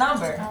gave me his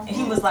number and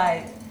he was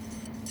like,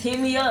 hit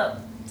me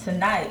up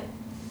tonight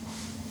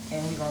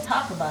and we're gonna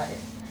talk about it.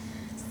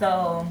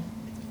 So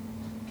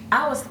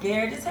I was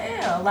scared as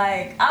hell.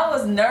 Like, I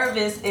was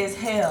nervous as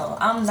hell.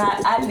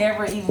 I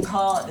never even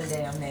called the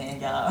damn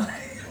man, y'all.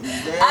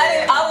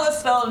 I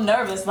was so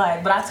nervous,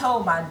 like, but I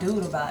told my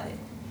dude about it.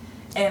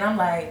 And I'm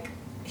like,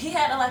 he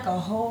had like a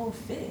whole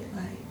fit,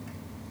 like.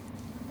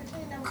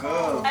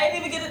 I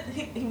didn't even get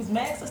it. He was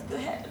mad, so I still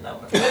had the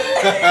number.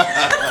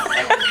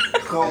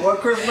 Cause what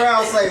Chris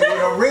Brown say, when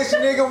a rich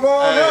nigga rolled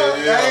up,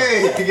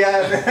 hey, you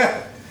got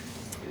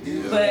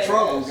But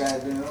trouble,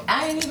 goddamn.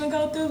 I didn't even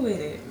go through with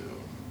it.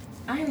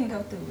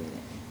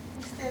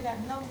 You still got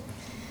no.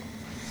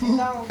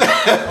 No.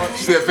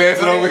 She said, pass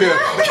it over here.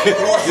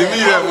 Give me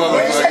that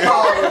motherfucker.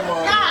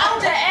 Nah,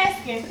 I'm just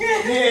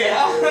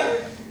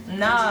asking.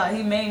 Nah,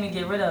 he made me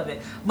get rid of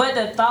it. But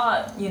the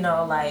thought,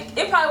 like,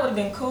 it probably would have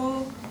been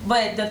cool.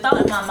 But the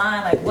thought in my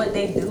mind, like, what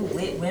they do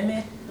with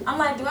women, I'm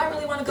like, do I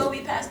really want to go be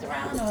passed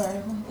around? Or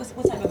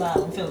what type of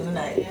vibe I'm feeling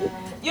tonight? Yeah.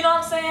 You know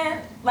what I'm saying?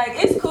 Like,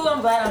 it's cool.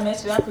 I'm glad I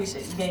met you. I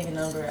appreciate you gave me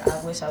your number.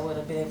 I wish I would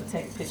have been able to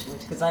take a picture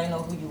with you because I didn't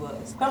know who you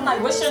was. I'm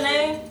like, what's your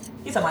name?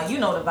 He's talking about, you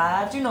know the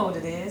vibes. You know what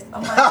it is.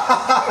 I'm like,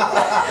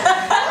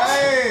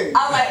 Hey.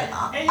 I'm like,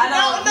 And you I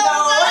don't don't know.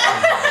 know.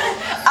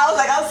 I was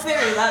like, I'm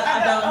serious.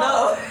 I don't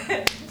know.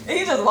 And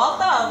he just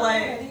walked off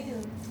like,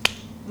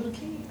 Little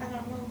Kid. I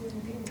don't know who it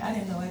is. I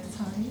didn't know at the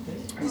time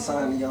either. He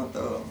signed to Young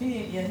Thug. Yeah,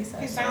 he He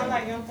sounds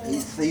like Young Thug. He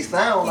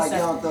sound like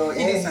Young Thug,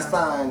 He and do he sound-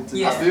 signed to.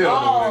 Yeah. I still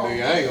don't know that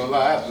nigga. I ain't gonna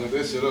lie. I have to look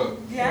that shit up.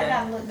 Yeah, I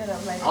gotta look that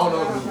up later. I don't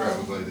know who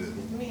rappers like this.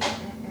 Me.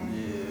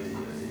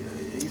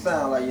 Yeah. He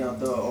sound like Young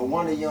Thug, or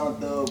one of Young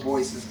Thug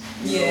voices.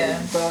 You know, Yeah.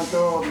 Young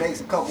Thug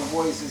makes a couple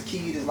voices.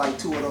 Kid is like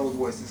 2 of those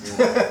voices.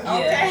 Yeah.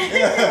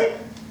 Okay.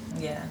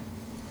 Yeah.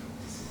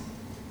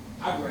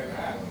 I grab it.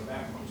 I go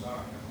back. I'm sorry.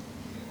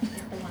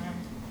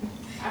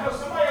 I know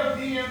somebody else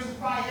DMs is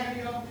probably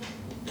having up.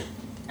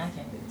 I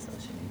can't do the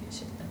social media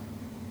shit though.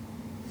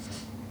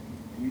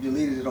 You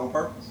deleted it on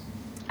purpose.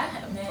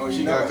 Man, Oh,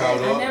 She got caught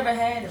I up. never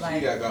had it She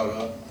like. got caught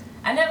up.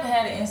 I never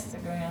had an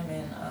Instagram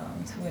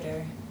and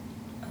Twitter.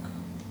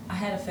 I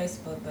had a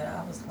Facebook, but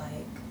I was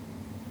like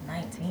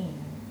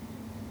 19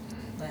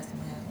 last time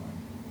I had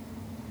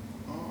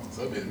one.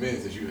 So it's been a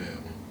minute since you had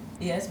one.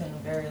 Yeah, it's been a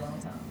very long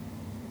time.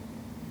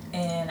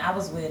 And I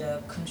was with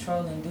a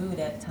controlling dude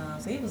at the time,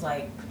 so he was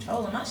like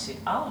controlling my shit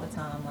all the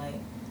time. Like,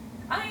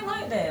 I ain't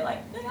like that.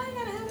 Like, nigga, I ain't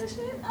gotta have that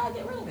shit. I'll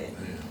get rid of it.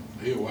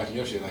 Damn. He was watching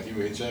your shit like you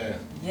were his child.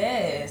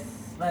 Yes.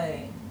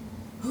 Like,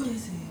 who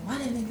this is? Why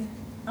that nigga?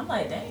 I'm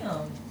like,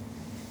 damn.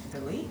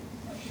 Delete.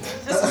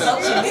 Just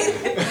social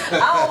media.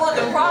 I don't want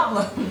the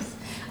problems.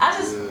 I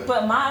just,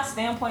 but my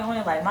standpoint on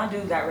it, like my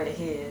dude got rid of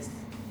his,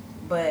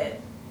 but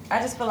I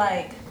just feel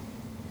like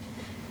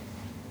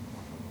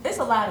it's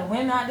a lot of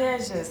women out there.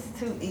 It's just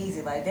too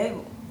easy. Like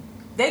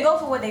they go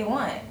for what they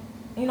want.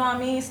 You know what I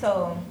mean?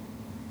 So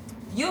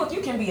you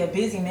can be a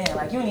busy man.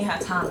 Like you don't even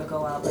have time to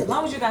go out. But as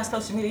long as you got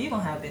social media, you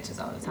gonna have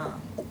bitches all the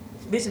time.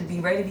 Bitches be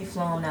ready to be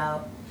flown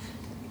out.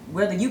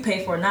 Whether you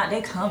pay for it or not,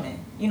 they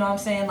coming. You know what I'm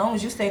saying? As long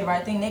as you say the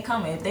right thing, they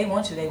coming. If they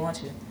want you, they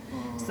want you.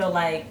 Mm-hmm. So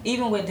like,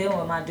 even with dealing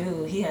with my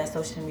dude, he had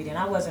social media, and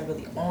I wasn't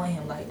really on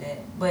him like that.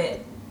 But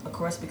of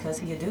course, because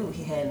he a dude,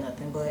 he had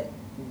nothing but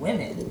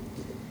women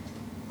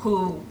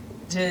who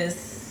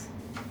just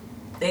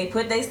they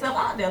put themselves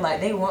out there like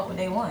they want what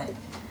they want.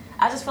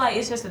 I just feel like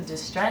it's just a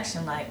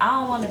distraction. Like I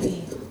don't want to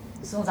be.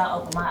 As soon as I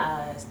open my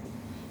eyes,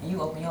 and you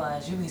open your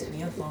eyes, you reach for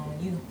your phone,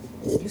 you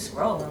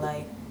scrolling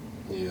like.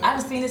 Yeah.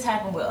 I've seen this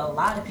happen with a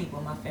lot of people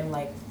in my family.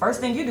 Like, first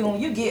thing you do when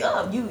you get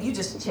up, you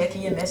just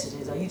checking your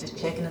messages, or you just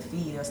checking the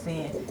feed, or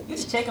saying, you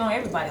just checking on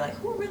everybody. Like,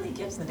 who really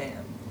gives a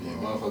damn? Yeah,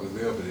 motherfuckers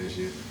live for this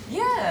shit.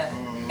 Yeah.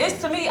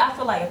 It's, to me, I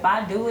feel like if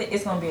I do it,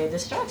 it's going to be a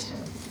distraction.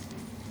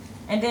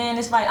 And then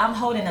it's like I'm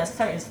holding a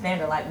certain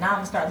standard. Like, now I'm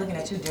going to start looking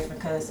at you different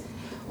because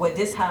with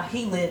this how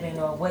he living,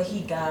 or what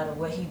he got, or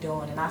what he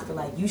doing, and I feel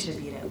like you should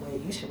be that way.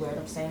 You should wear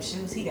them same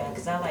shoes he got.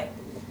 Because I like,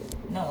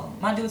 no.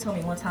 My dude told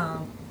me one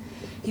time,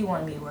 he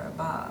wanted me to wear a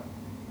bob.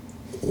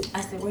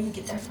 I said, where you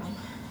get that from?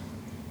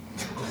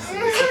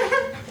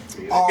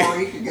 Oh,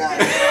 he got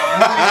it.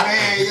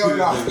 Man, yo,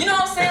 no. You know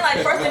what I'm saying? Like,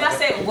 first thing I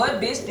said,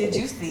 what bitch did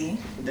you see?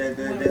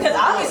 Because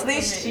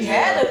obviously she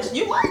had it.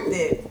 You liked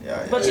it.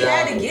 Yeah, but you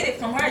had to get it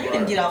from her. You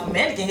didn't get off a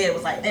mannequin head. It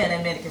was like, damn,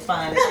 that mannequin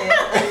fine as shit.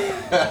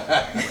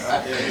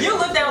 You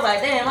looked at it was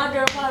like, damn, my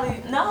girl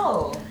probably,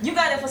 no. You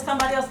got it for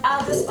somebody else.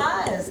 I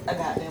despise a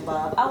goddamn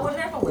bob. I would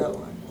never wear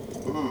one.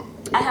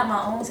 I have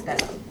my own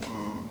style.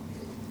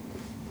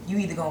 You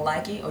either gonna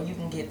like it or you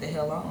can get the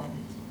hell on.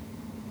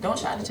 Don't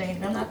try to change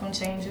me. I'm not gonna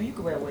change you. You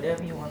can wear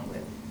whatever you want to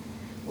wear.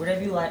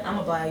 Whatever you like, I'm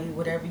gonna buy you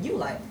whatever you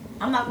like.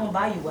 I'm not gonna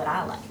buy you what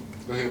I like.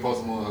 Go ahead and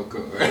post them on her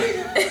cup.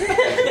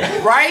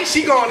 Right?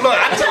 She gonna look.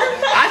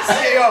 I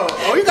say, yo,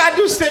 all you gotta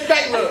do is sit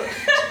back, look.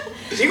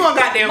 She gonna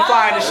goddamn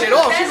fire the shit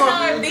off. That's She gonna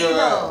how it be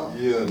though.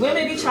 Yeah,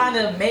 women be trying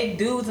to make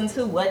dudes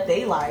into what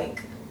they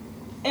like,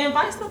 and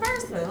vice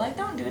versa. Like,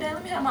 don't do that.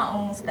 Let me have my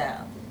own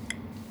style.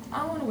 I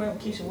don't want to wear what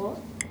Keisha wore.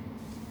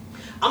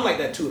 I'm like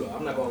that too though.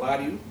 I'm not gonna lie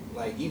to you.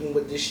 Like even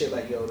with this shit,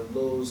 like yo, the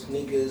little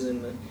sneakers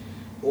and the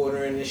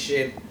ordering this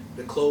shit,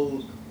 the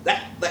clothes.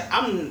 That like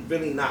I'm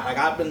really not. Like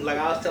I've been like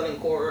I was telling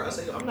Cora, I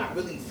said I'm not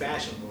really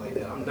fashionable like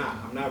that. I'm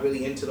not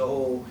really into the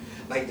whole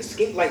like the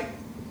skin like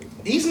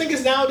these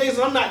niggas nowadays.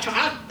 I'm not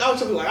trying. I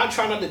was like I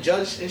try not to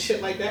judge and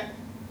shit like that,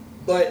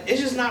 but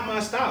it's just not my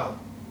style.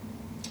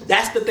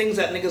 That's the things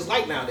that niggas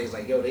like nowadays.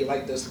 Like yo, they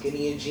like the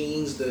skinnier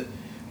jeans, the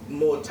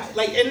more tight.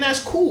 Like and that's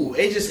cool.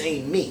 It just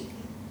ain't me.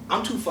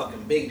 I'm too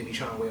fucking big to be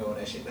trying to wear all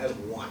that shit. That's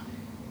one.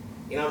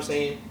 You know what I'm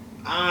saying?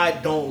 I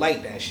don't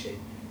like that shit.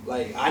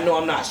 Like, I know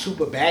I'm not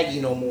super baggy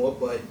no more,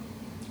 but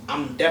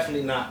I'm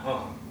definitely not,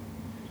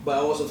 But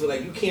I also feel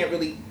like you can't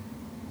really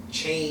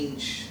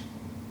change,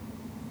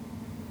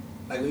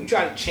 like, when you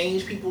try to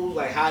change people,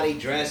 like, how they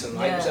dress and,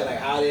 like you said, like,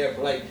 how they're,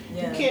 like,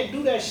 you can't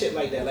do that shit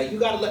like that. Like, you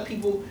gotta let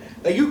people,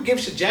 like, you give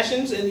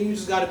suggestions, and you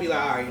just gotta be like,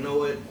 all right, you know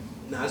what?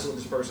 Nah, this is what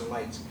this person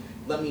likes.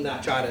 Let me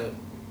not try to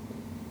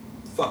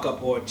fuck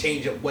up or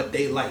change up what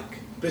they like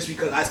just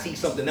because I see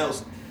something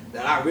else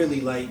that I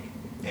really like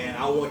and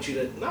I want you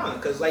to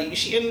because like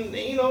she and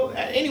you know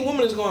any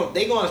woman is going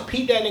they gonna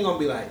peep that and they gonna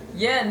be like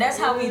and that's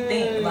how we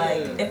think.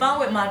 Like if I'm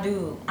with my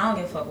dude, I don't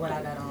give a fuck what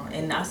I got on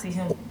and I see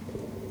him,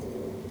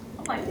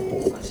 I'm like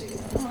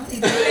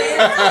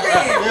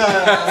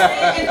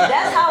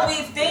that's how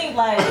we think.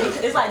 Like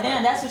it's like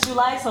damn, that's what you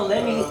like, so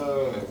let me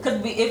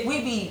because if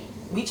we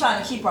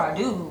trying to keep our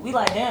dude, we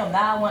like damn,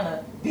 now I want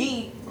to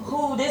be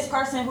who this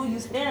person who you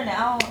staring at.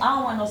 I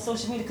don't want no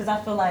social media because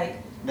I feel like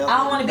I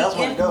don't want to be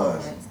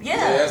influenced. Yeah,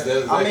 that's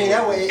I mean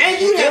that way.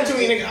 And you have too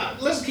many niggas.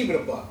 Let's keep it a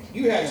buck.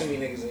 You have too many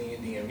niggas in your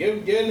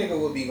DM. Your nigga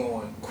would be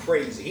going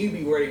crazy. He'd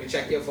be ready to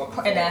check your fucking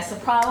phone. And that's the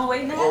problem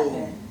waiting to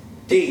happen.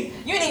 D.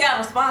 You ain't got to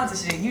respond to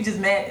shit. You just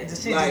mad. The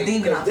shit like, just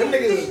demon out. Them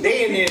niggas,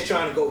 they in there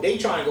trying to go. They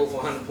trying to go for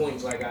 100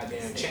 points like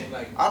goddamn.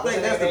 Like I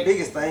think that's the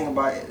biggest thing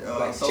about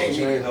like social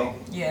media. Though.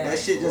 Yeah, that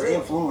shit just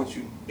influence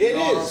you. It you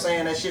know is. What I'm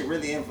saying? That shit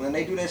really influence.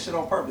 They do that shit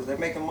on purpose. They're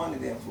making money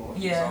to influence.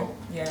 Yeah, so,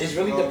 it's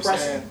really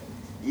depressing.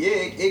 Yeah,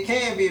 it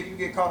can be if you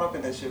get caught up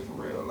in that shit for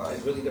real. Like,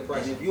 it's really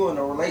depressing. If you in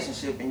a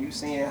relationship and you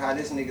seeing how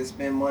this nigga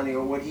spend money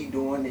or what he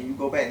doing, then you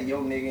go back to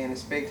your nigga and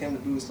expect him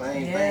to do the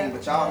same thing,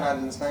 but y'all not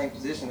in the same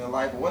position in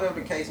life or whatever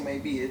the case may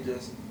be. It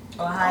just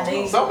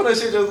some of that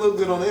shit just look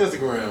good on the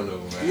Instagram though,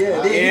 man.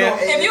 Yeah,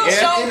 if you a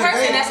strong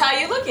person, that's how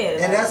you look at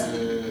it. And that's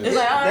it's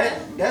like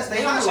that's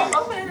their highlights.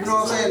 You know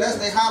what I'm saying? That's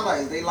their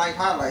highlights. They like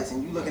highlights,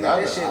 and you looking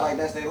at that shit like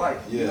that's their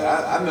life. Yeah, you know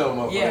I know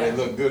motherfuckers they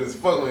look good as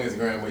fuck on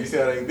Instagram. When you see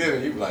how they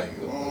living, you be like,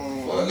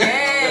 fuck.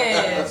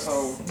 Yes.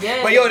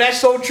 Yes. But yo, that's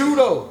so true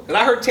though. Cause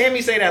I heard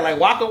Tammy say that, like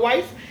Walker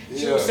wife.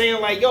 She was saying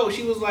like, yo,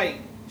 she was like,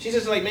 She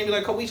just like maybe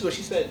like a couple weeks ago.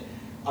 She said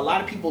a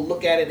lot of people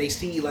look at it, they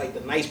see like the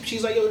nice.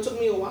 She's like, yo, it took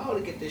me a while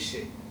to get this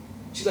shit.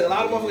 She's like, a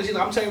lot of motherfuckers. She's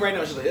like, I'm telling you right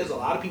now. She's like, there's a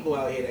lot of people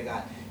out here that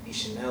got these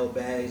Chanel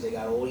bags, they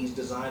got all these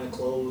designer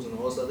clothes and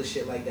all this other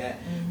shit like that.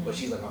 But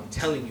she's like, I'm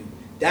telling you,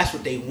 that's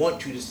what they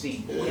want you to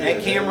see. When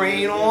that camera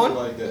ain't on,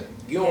 like that.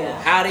 you don't know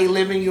how they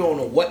living. You don't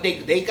know what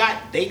they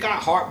got. They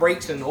got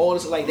heartbreaks and all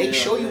this. Like they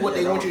show you what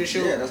they want you to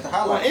show that's the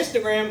highlight. on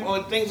Instagram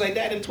or things like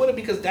that and Twitter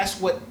because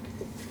that's what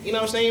you know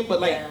what I'm saying. But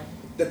like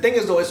the thing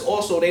is though, it's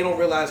also they don't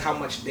realize how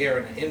much they're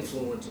an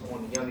influence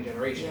on the younger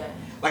generation. Yeah.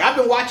 Like I've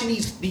been watching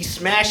these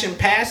smashing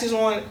passes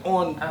on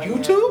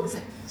YouTube. Yeah.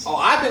 Oh,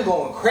 I've been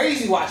going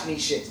crazy watching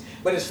these shits.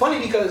 But it's funny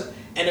because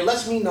and it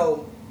lets me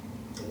know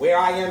where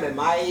I am at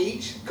my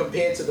age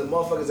compared to the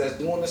motherfuckers that's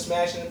doing the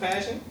smashing and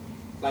passion.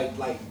 Like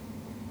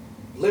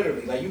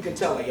literally, like you can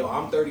tell, like, yo,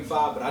 I'm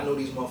 35, but I know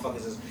these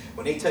motherfuckers is,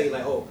 when they tell you,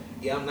 like, oh,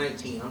 yeah, I'm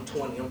 19, I'm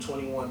 20, I'm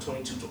 21,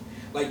 22,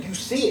 like, you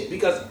see it,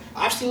 because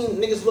I've seen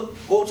niggas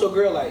go to a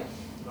girl like,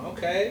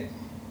 okay,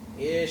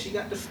 yeah, she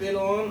got the fit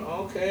on,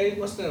 okay,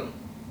 what's them?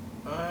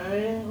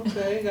 Alright,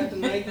 okay, got the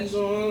Nikes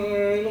on,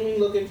 alright, let me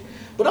look at you.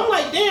 But I'm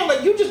like, damn,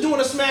 like, you just doing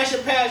a smash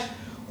and pass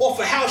off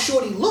of how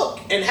shorty look,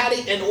 and how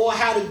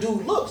the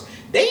dude looks.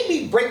 They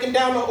be breaking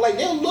down, like,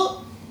 they'll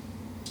look,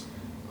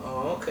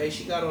 oh, okay,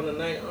 she got on the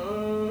night,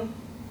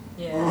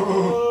 Yeah.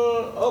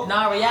 oh,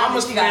 No,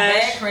 reality, she got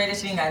bad credit,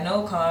 she ain't got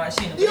no car,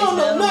 she in the you don't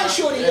know nothing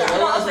shorty got. You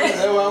know what I'm saying?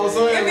 That's what I was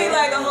saying. It be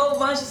like a whole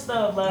bunch of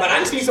stuff. Like, But I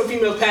done seen some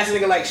females pass a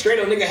nigga like straight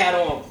up nigga had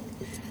on.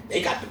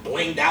 They got the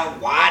blinged out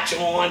watch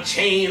on,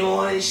 chain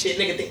on, and shit.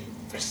 Nigga think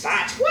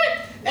Versace. What?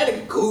 That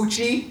nigga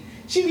Gucci.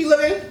 She be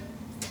looking.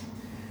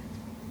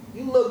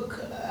 You look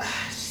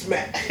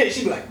smack.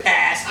 She be like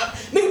pass.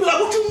 Nigga be like,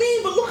 what you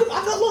mean? But look,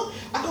 I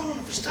got on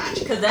Versace.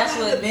 because that's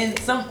what men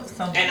some.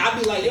 And I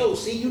be like, yo,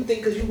 see, you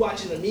think because you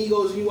watching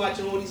Amigos and you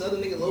watching all these other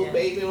niggas, Lil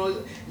Baby and all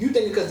this, you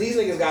think because these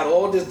niggas got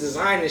all this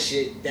designer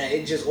shit that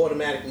it just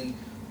automatically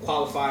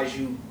qualifies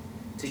you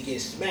to get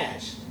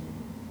smashed.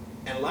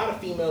 And a lot of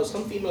females,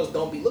 some females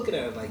don't be looking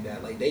at it like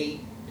that. Like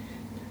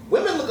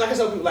women look like I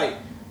tell people like,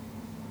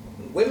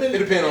 women. It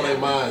depends on their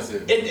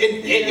mindset.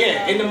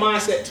 In the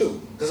mindset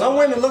too. Some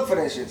women look for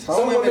that shit.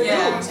 Some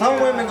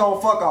women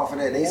gonna fuck off of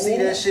that. They see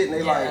that shit and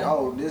they like,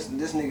 oh, this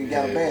nigga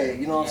got a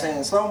bag. You know what I'm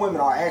saying? Some women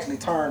are actually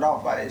turned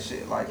off by that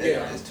shit. Like,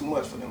 it's too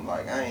much for them.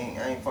 Like, I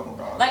ain't fucking with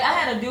all Like, that. I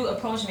had a dude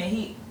approach me.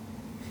 He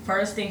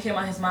first thing came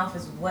out his mouth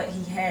is what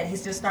he had. He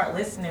just start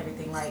listing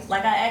everything.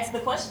 Like I asked the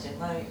question.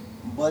 Like,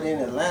 But in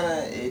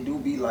Atlanta, it do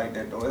be like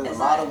that though. There's It's a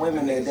lot like- of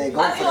women that they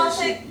go I for feel that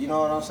like shit. You know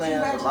what I'm saying?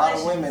 There's a lot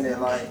of women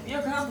that like. your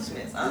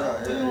accomplishments. Yeah,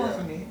 What do you want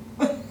from me?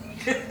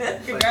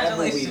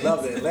 Congratulations. We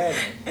love Atlanta.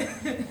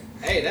 Congratulations.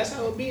 Hey, that's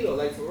how it be though.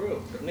 Like for real,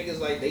 them niggas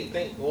like they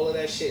think all of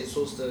that shit is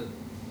supposed to.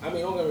 I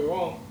mean, don't get me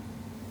wrong.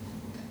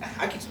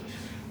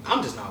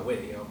 I'm just not with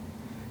it, yo.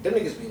 Them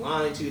niggas be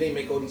lying to you. They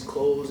make all these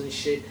clothes and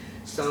shit,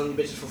 selling you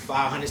bitches for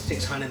 $500,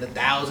 $600,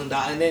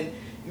 $1,000, and then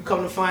you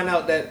come to find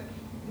out that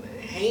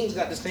Hanes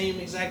got the same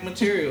exact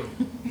material.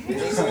 And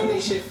they sell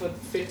their shit for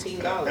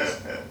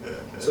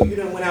 $15. So you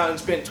done went out and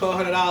spent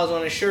 $1,200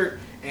 on a shirt,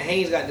 and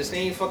Hanes got the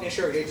same fucking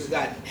shirt. They just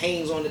got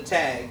Hanes on the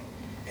tag,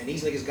 and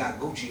these niggas got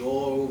Gucci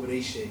all over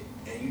their shit.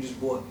 And you just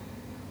bought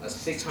a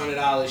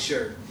 $600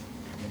 shirt,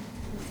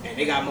 and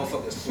they got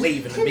motherfuckers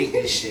slaving to make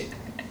this shit.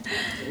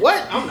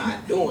 What? I'm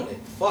not doing it.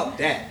 Fuck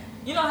that.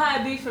 You know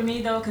how it be for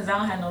me though, cause I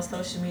don't have no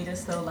social media.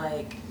 So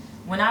like,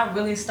 when I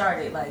really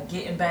started like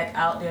getting back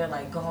out there,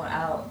 like going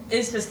out,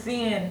 it's just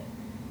seeing.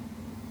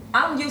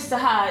 I'm used to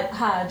how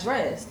I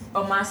dress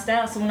or my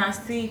style. So when I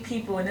see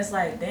people and it's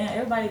like, damn,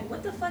 everybody,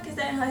 what the fuck is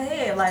that in her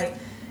head? Like,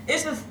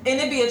 it's just, and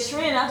it be a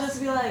trend. I'll just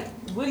be like,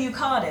 what do you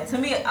call that? To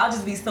me, I'll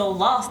just be so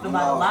lost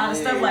about a lot of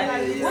stuff. Like,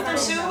 what them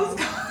shoes?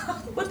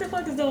 What the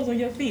fuck is those on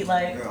your feet?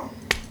 Like. Yeah.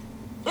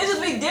 It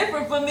just be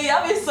different for me.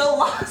 I be so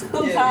lost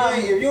sometimes.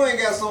 Yeah, if you ain't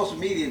got social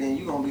media, then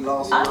you gonna be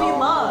lost. I be in all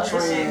lost. the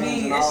It should trends be-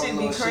 and it all should the be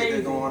little shit crazy.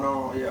 that going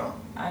on. Yeah.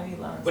 I be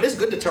lost. But it's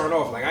good to turn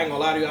off. Like, I ain't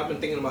gonna lie to you, I've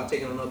been thinking about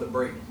taking another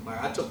break.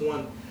 Like, I took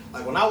one,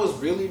 like, when I was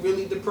really,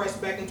 really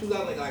depressed back in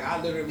 2000, like I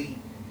literally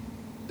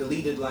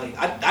deleted, like,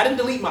 I didn't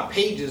delete my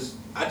pages,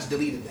 I just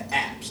deleted the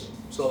apps.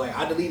 So, like,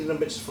 I deleted them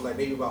bitches for, like,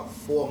 maybe about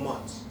 4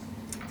 months.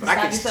 But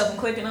Stop yourself from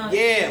clicking on it?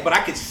 Yeah, but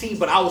I could see,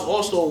 but I was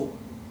also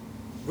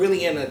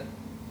really in a,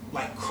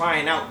 like,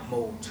 crying out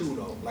mode, too,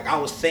 though. Like, I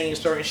was saying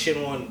certain shit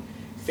on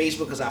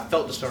Facebook because I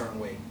felt a certain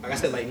way. Like I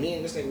said, like, me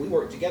and this nigga, we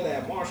worked together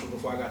at Marshall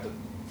before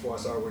I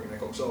started working at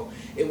Coke. So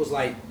it was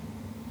like,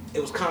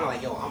 it was kind of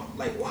like, yo, I'm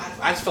like, why?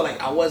 I just felt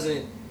like I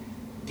wasn't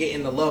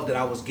getting the love that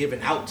I was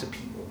giving out to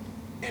people.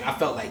 And I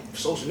felt like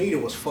social media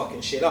was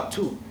fucking shit up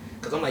too.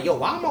 Cause I'm like, yo,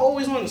 why am I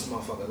always on this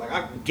motherfucker? Like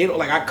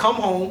I come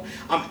home,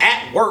 I'm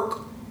at work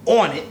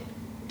on it,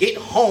 get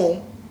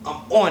home,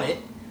 I'm on it,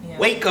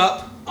 wake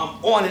up,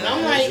 I'm on it.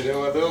 I'm like,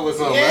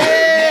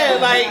 yeah,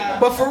 like,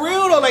 but for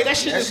real though, like that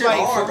shit is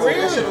like for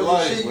real.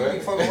 That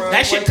shit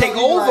That shit take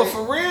over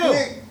for real.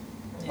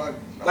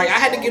 Like I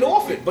had to get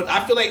off it, but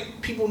I feel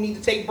like people need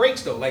to take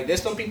breaks though. Like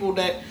there's some people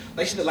that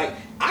like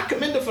I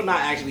commend her for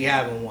not actually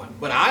having one,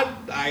 but I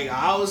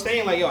was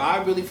saying like yo,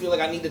 I really feel like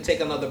I need to take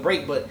another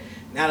break. But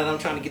now that I'm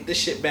trying to get this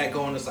shit back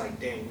going, it's like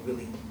damn, you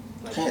really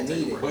like you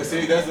need it. But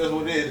see, that's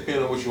what it is.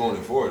 Depending on what you want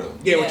it for though.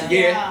 Yeah,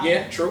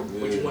 true.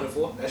 Yeah. What you want it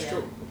for? That's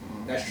true.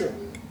 That's true.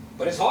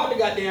 But it's hard to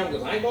goddamn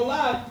because I ain't gonna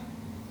lie.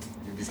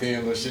 You be seeing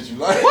little shit you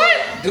like.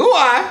 What do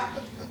I?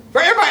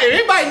 For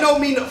everybody know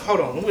me.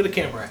 Hold on, where the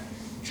camera at?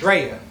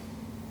 Drea.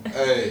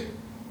 Hey.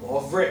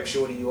 Off rip,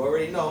 shorty. You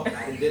already know.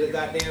 I did a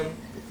goddamn.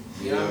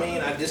 You know what I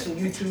mean? I did some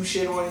YouTube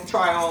shit on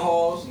try-on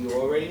hauls. You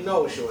already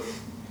know, shorty.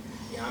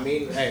 You know what I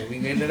mean? Hey, we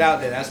getting it out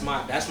there. That's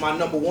my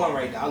number one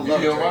right there. I love You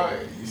be on Drea.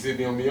 mine? You see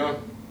me on Beyond?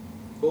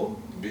 Who?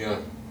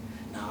 Beyond.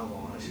 Nah, I'm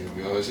going on her You shit.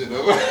 be on her shit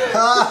though?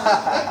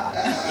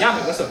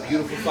 Bianca, that's a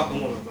beautiful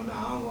fucking woman, but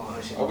nah, I'm going on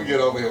her shit. I'm gonna get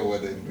over here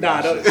one day.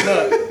 Nah, look.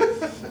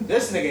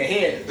 This nigga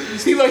here.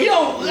 See, look, he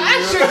don't.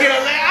 I should get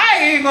him. I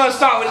ain't gonna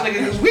start with this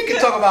nigga because we can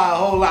talk about a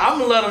whole lot. I'm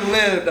gonna let him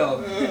live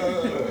though.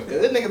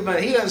 This nigga,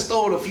 he done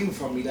stole a few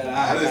from me that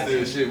I just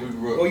did shit we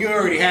grew up. Well, you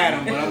already had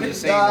them, but I'm just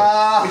saying.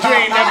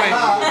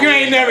 But you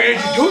ain't never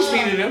introduced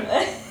me to them.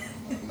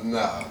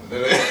 Nah.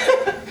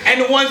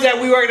 And the ones that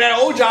we worked at an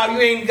old job, you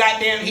ain't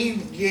goddamn.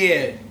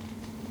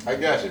 I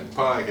got you.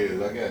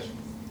 Podcast, I got you.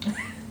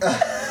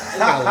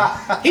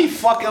 He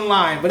fucking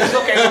lying, but it's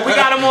okay. But we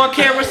got him on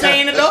camera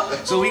saying it though,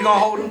 so we gonna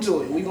hold him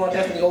to it. We gonna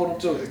definitely hold him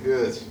to It's it.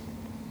 good.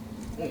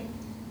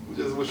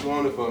 Just what you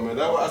want it for, man.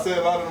 That's why I said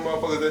a lot of the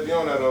motherfuckers that be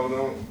on that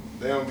though,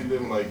 they don't be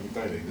living like you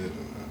think they live.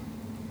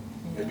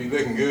 They be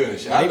looking good and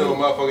shit. I know a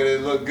motherfucker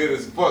that look good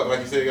as fuck,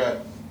 like you said, got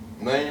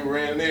name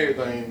brand and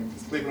everything,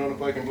 sleeping on the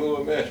fucking blue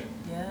up mattress.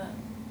 Yeah.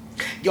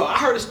 Yo, I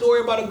heard a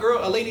story about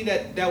a lady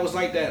that was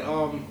like that.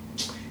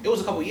 It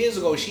was a couple years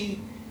ago. She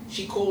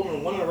called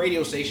on one of the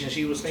radio stations.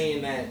 She was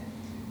saying that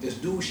this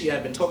dude she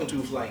had been talking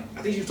to for like,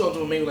 I think she was talking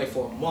to him maybe like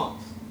for a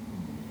month.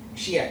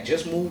 She had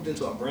just moved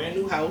into a brand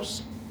new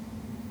house,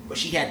 but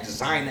she had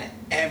designed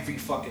every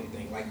fucking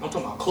thing. Like I'm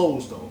talking about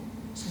clothes though,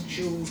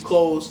 shoes,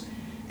 clothes.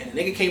 And the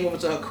nigga came over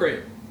to her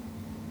crib,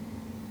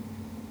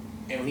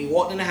 and when he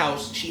walked in the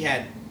house, she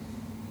had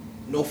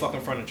no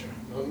fucking furniture.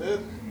 And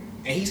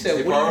he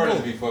said, "What are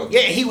you doing?"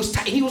 Yeah, he was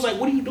like,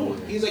 "What are you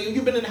doing?" He's like,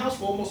 "You've been in the house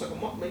for almost like a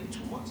month, maybe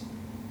 2 months."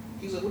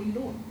 He's like, "What are you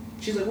doing?"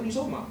 She's like, "What are you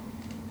talking about?"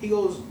 He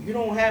goes, "You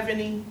don't have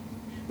any."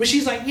 But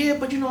she's like, "Yeah,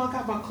 but you know, I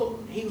got my clothes."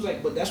 He was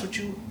like, "But that's what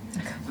you."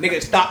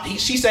 Nigga stopped.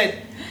 She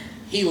said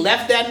he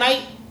left that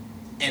night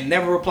and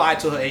never replied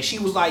to her. And she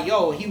was like,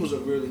 "Yo, he was a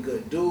really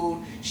good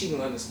dude. She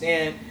didn't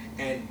understand."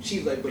 And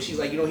she's like,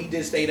 you know, he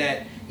did say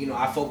that, you know,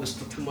 I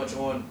focused too much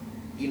on,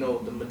 you know,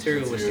 the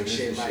materialistic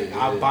shit. Like,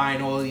 I'm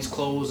buying all these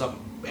clothes. And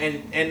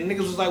niggas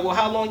was like, well,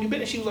 how long you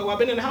been? And she was like, well, I've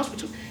been in the house for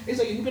 2. He's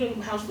like, you been in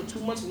the house for 2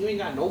 months and you ain't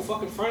got no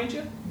fucking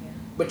furniture? Yeah.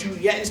 But you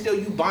yet and still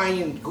you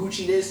buying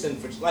Gucci this and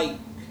for like,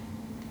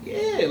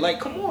 yeah, like,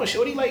 come on,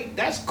 shorty. Like,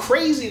 that's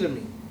crazy to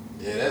me.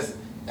 Yeah,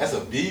 that's a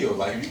bill.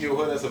 Like, if you give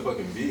her, that's a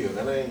fucking bill.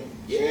 That ain't,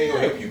 she ain't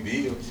gonna help you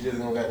build. She just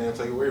gonna goddamn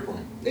take away from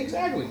you.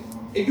 Exactly.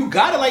 If you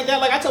got it like that,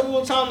 like I tell people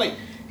all the time, like,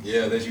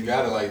 yeah, that you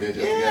got it like that,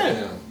 just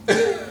goddamn.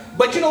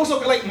 But you know, so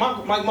like my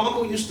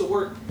uncle used to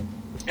work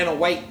in a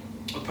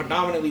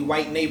predominantly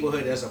white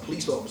neighborhood as a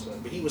police officer.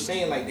 But he was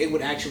saying like they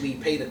would actually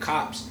pay the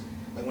cops,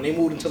 like when they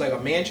moved into like a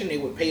mansion, they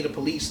would pay the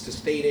police to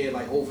stay there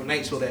like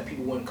overnight so that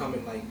people wouldn't come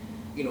and like,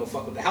 you know,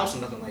 fuck with the house or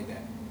nothing like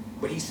that.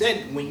 But he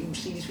said when you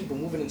see these people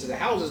moving into the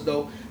houses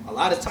though, a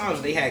lot of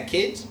times they had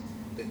kids.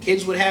 The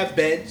kids would have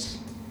beds,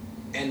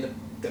 and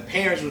the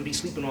parents would be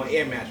sleeping on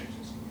air mattresses.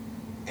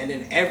 And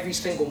then every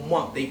single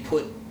month they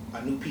put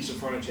a new piece of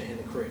furniture in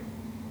the crib.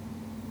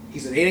 He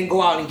said they didn't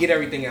go out and get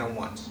everything at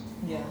once.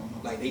 Yeah.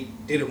 Like they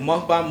did it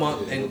month by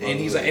month, and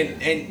he's like,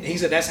 and he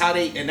said that's how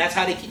they keep.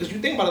 Because you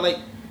think about it, like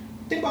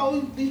think about all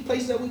these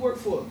places that we work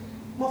for.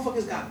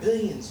 Motherfuckers got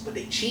billions, but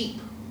they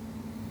cheap.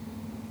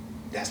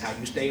 That's how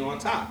you stay on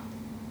top.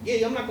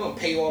 Yeah, I'm not gonna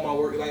pay all my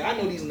work. Like I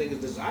know these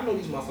niggas, I know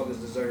these motherfuckers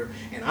deserve.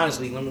 And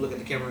honestly, let me look at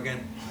the camera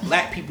again.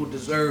 Black people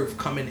deserve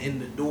coming in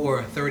the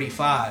door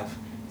 $35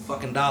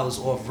 fucking dollars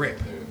off rip.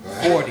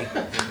 40,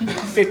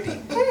 50.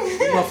 These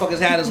motherfuckers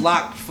had us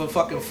locked for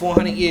fucking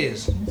 400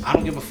 years. I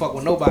don't give a fuck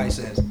what nobody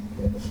says.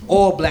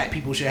 All black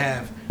people should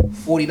have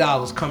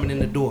 $40 coming in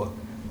the door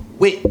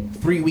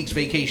with 3 weeks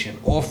vacation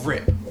off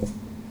rip.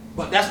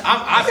 But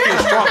I feel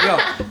strong,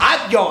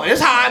 yo. This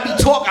how I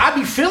be talking. I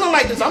be feeling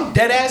like this. I'm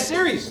dead ass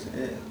serious.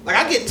 Like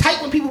I get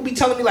tight when people be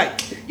telling me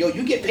like, yo,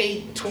 you get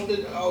paid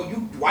 $20. Oh,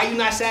 why you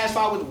not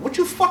satisfied with it? What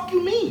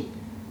you mean?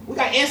 We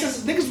got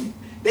ancestors, niggas.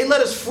 They let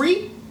us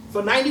free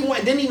for 91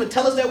 and didn't even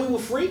tell us that we were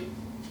free.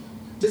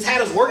 Just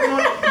had us working on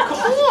it. Come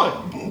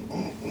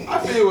on. I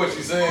feel what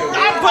you're saying.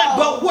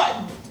 But what?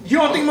 You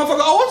don't think motherfucker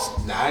owe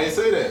us? Nah, I ain't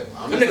say that.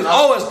 Them niggas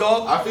owe us,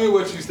 dog. I feel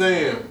what you're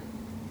saying.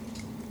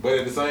 But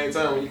at the same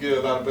time, when you get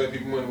a lot of black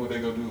people money, what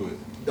they gonna do with it?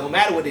 Don't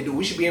matter what they do.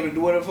 We should be able to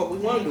do whatever the fuck we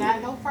want to do. They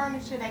got no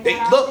furniture. They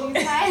got look. all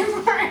these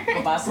things.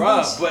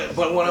 Bruh,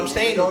 but what I'm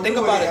saying, think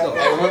about it though.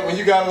 And when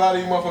you got a lot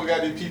of you motherfuckers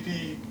got these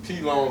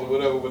PPP loans or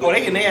whatever. Oh,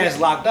 they can their ass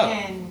locked up.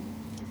 And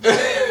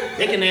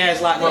They can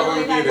ass locked up.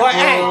 Motherfuckers get But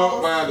hey,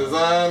 buying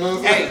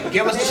designers. hey,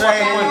 give us the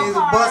fucking Chains,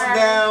 money. bust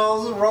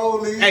downs,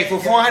 rollies. Hey, for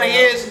 400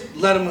 years,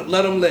 let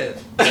them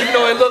live. Even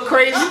though it look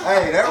crazy,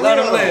 Hey, that let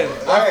real. them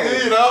live. I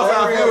feel you,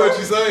 I feel what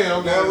you're saying.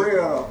 I'm That just,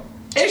 real.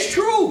 It's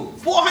true.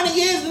 400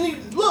 years,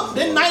 and look,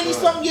 then 90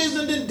 something years,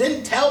 and then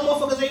didn't tell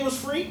motherfuckers they was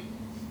free.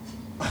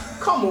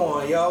 Come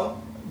on,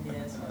 yo.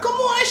 Yes. Come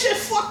on, that shit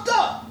fucked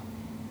up.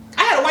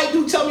 I had a white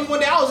dude tell me one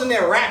day, I was in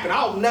there rapping.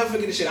 I'll never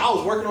forget this shit. I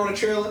was working on a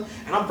trailer,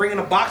 and I'm bringing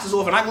the boxes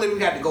off, and I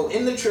literally had to go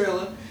in the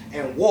trailer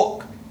and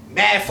walk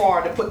mad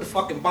far to put the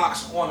fucking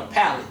box on a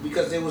pallet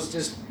because it was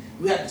just,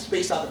 we had to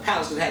space out the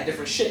pallets because it had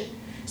different shit.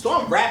 So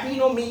I'm rapping, you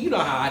know me, you know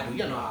how I do,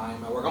 you know how I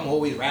am at work. I'm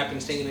always rapping,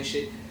 singing and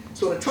shit.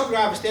 So the truck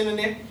driver's standing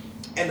there,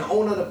 and the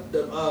owner of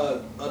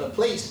the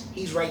place,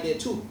 he's right there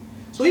too.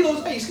 So he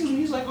goes, hey, excuse me,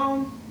 he's like,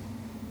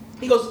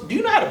 he goes, do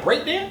you know how to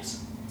break dance?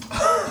 And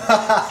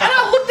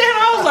I looked at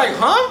him, I was like,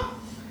 huh?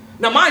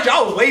 Now, mind you,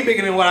 I was way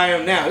bigger than what I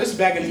am now. This is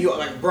back in New York,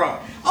 like, bruh.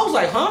 I was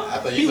like, huh? I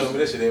thought you told me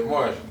this shit in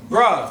March.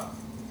 Bruh.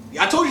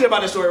 I told you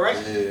about that story, right?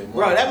 Yeah,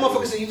 Bruh, that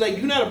motherfucker said, he's like,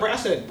 you know how to break? I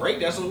said, break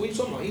dance? What are you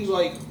talking about? He's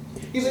like,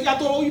 I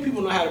thought all you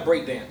people know how to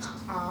break dance.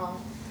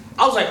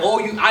 I was like,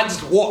 I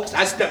just walked.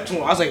 I stepped to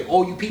him. I was like,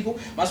 all you people?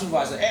 My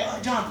supervisor said,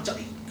 hey, John, go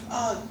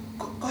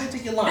ahead and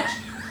take your lunch.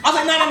 I was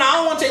like, no, I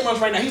don't want to take lunch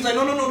right now. He's like,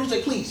 no. He's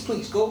like, please,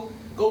 go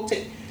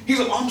take. He's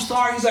like, oh, I'm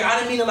sorry. He's like, I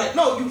didn't mean to like,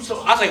 no, you.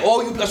 So I was like,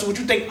 all you. I said, what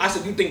you think? I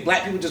said, you think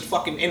black people just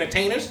fucking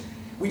entertainers?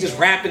 We just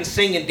rap and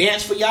sing and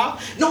dance for y'all?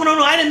 No,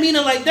 I didn't mean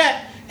it like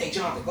that. Hey,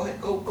 Jonathan, go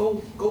ahead,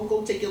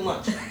 go take your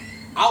lunch.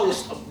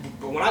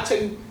 But when I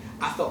tell you,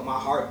 I felt my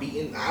heart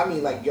beating. I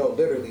mean, like, yo,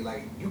 literally,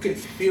 like, you can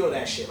feel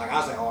that shit. Like, I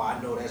was like, oh,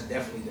 I know that's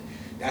definitely,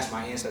 that's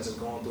my ancestors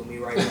going through me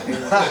right now. They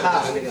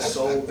want this nigga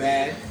so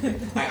bad.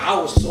 Like, I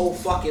was so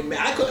fucking mad.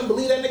 I couldn't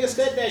believe that nigga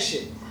said that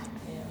shit.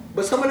 Yeah.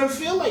 But some of them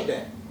feel like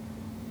that.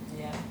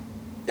 Yeah.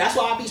 That's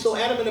why I be so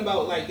adamant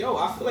about, like, yo,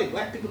 I feel like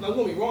black people, don't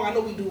get me wrong, I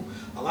know we do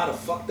a lot of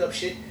fucked up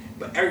shit,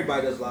 but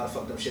everybody does a lot of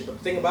fucked up shit. But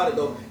the thing about it,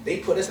 though, they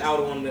put us out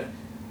on the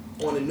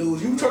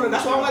news.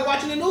 That's why I like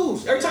watching the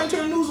news. Every time you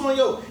turn the news on,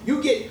 yo,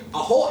 you get a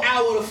whole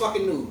hour of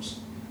fucking news.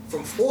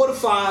 From 4 to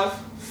 5,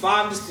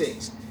 5 to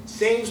 6.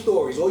 Same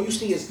stories. All you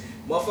see is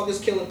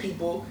motherfuckers killing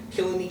people,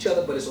 killing each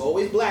other, but it's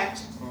always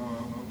blacks.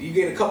 You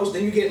get a couple,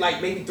 then you get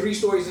like maybe 3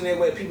 stories in there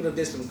where people have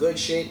did some good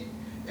shit.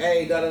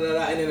 Hey, and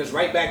then it's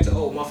right back to,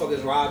 oh,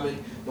 motherfuckers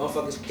robbing,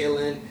 motherfuckers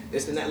killing,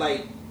 this and that.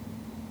 Like,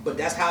 but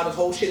that's how this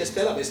whole shit is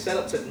set up. It's set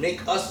up to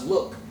make us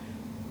look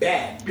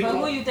bad. But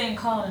who you think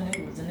call the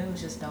news? The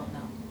news just don't know.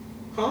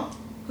 Huh?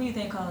 Who you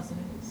think calls the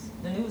news?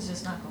 The news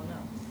just not gonna know.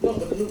 No,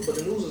 but the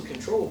news is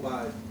controlled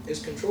by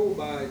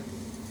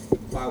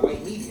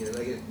white media.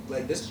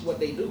 Like this is what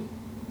they do.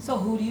 So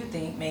who do you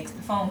think makes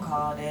the phone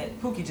call that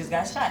Pookie just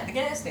got shot at the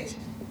gas station?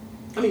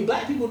 I mean,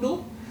 black people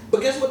do.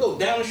 But guess what though?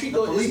 Down the street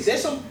though,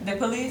 there's some. The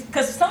police?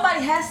 Because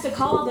somebody has to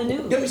call the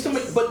news.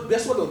 But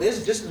guess what though?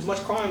 There's just as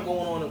much crime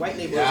going on in white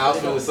neighborhoods. Yeah, I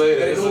was gonna say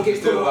that. It don't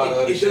get put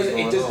on. It just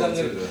going on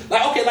doesn't.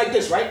 Like, okay, like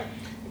this, right?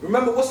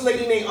 Remember what's the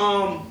lady named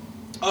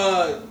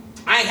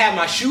I ain't have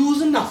my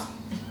shoes and nothing.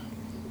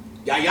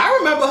 Y'all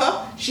remember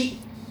her?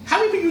 How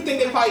many people you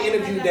think they probably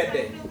interviewed that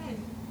day?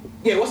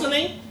 Yeah, what's her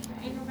name?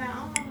 Ain't nobody, I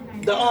don't know her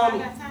name. The, Nobody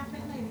got time for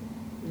that lady.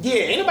 Yeah,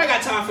 ain't nobody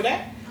got time for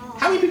that.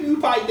 How many people you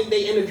probably think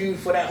they interviewed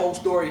for that whole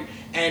story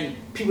and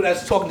people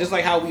that's talking just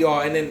like how we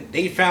are, and then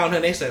they found her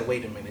and they said,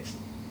 wait a minute.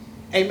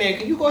 Hey man,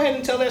 can you go ahead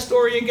and tell that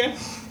story again?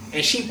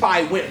 And she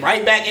probably went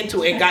right back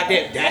into it and got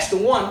that. That's the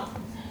one.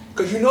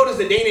 Because you notice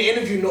that they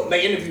interviewed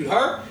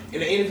her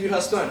and they interviewed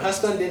her son. Her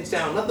son didn't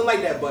sound nothing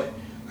like that, but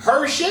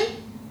her shit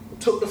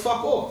took the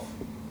fuck off.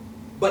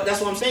 But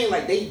that's what I'm saying,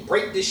 like they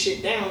break this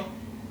shit down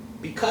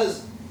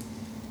because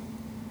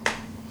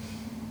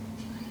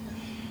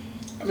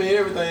I mean,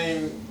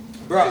 everything.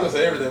 Bro. I ain't gonna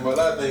say everything, but a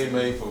lot of things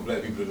made for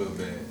black people to look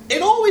bad.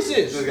 It always You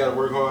is. just gotta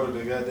work harder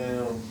to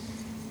goddamn.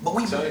 But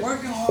we've been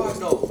working hard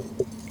though.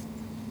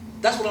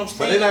 That's what I'm saying.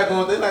 But they're not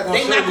gonna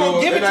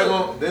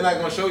they're not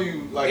gonna show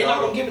you like They're not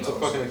all gonna give it to the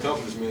us. fucking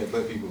accomplishment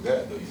black people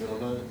got though. You know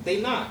what I'm saying?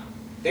 They not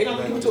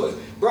gonna give it to us.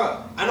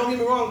 Bruh, I don't get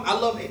me wrong, I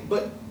love it,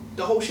 but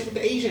the whole shit with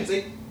the Asians,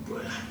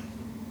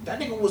 that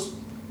nigga was,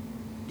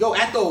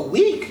 after a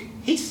week,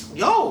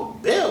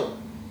 Bill.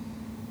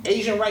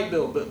 Asian right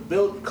bill, but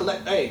Bill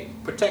protect,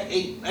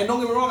 and don't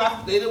get me wrong,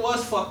 it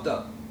was fucked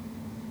up.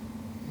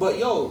 But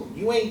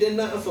you ain't did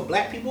nothing for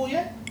black people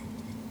yet?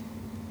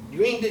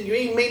 You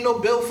ain't made no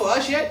bill for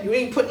us yet? You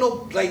ain't put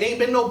there ain't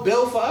been no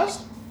bill for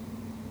us?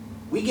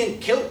 We getting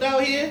killed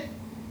out here?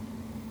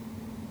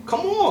 Come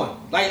on.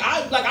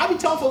 I be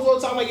telling folks all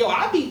the time,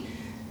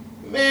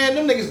 man,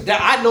 them niggas,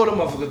 I know them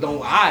motherfuckers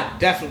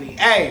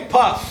don't,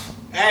 Puff,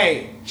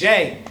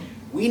 Jay,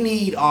 we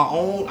need our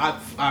own,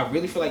 I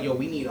really feel like,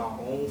 we need our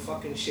own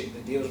fucking shit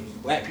that deals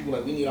with black people.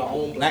 Like, we need our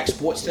own black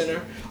sports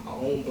center, our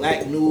own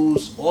black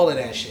news, all of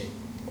that shit.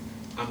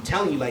 I'm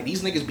telling you, like,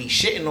 these niggas be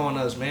shitting on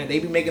us, man. They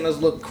be making us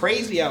look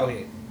crazy out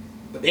here.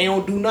 But they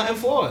don't do nothing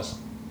for us.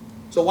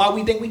 So why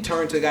we think we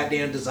turn to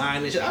goddamn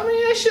design and shit? I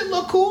mean, that shit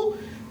look cool.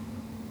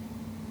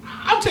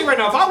 I'm telling you right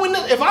now,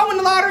 if I win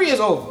the lottery, it's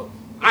over.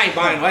 I ain't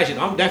buying all that shit.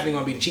 I'm definitely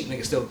gonna be the cheap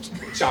nigga still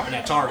shopping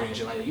at Target and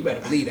shit like that. You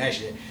better believe that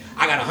shit.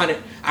 I got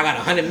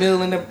 $100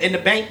 million in the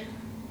bank.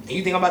 And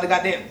you think I'm about to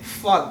goddamn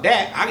fuck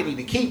that? I need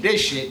to keep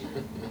this shit.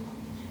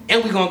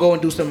 And we gonna go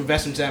and do some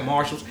investments at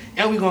Marshalls.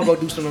 And we gonna go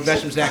do some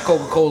investments at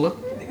Coca-Cola.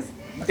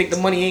 You think the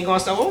money ain't gonna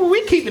stop? Oh,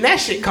 we keeping that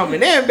shit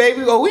coming in,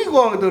 baby. Oh, we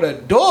going through the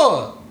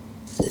door.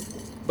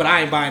 But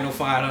I ain't buying no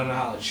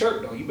 $500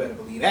 shirt though. You better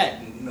believe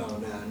that. No.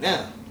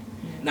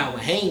 Now when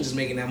Hanes is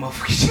making that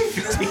motherfucking shit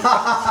 $15,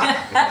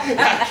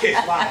 I kiss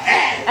my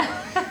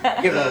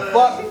ass. Give a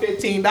fuck for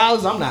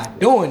 $15. I'm not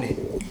doing it.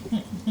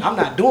 I'm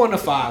not doing the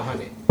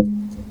 $500.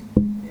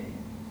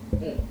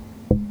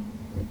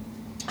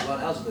 Well,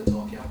 that was a good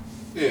talk, y'all.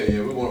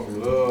 Yeah, we went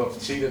from love,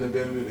 cheating a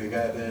bit to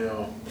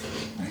goddamn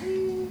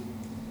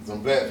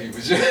some black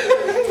people shit.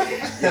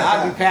 Yeah,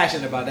 I be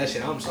passionate about that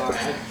shit. I'm sorry.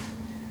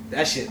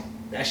 That shit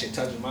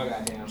touches my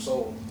goddamn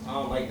soul. I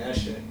don't like that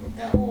shit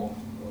at all.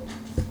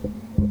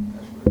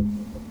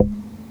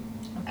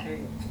 Okay.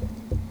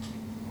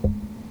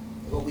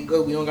 Well, we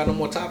good. We don't got no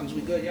more topics.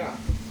 We good, y'all.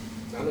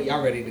 I know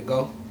y'all ready to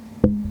go.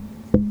 I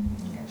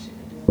got shit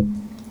to do.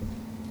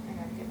 I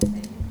gotta get my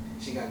baby.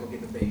 She gotta go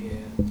get the baby. Yeah.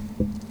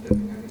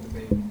 Definitely gotta get the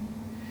baby.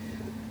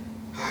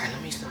 Alright,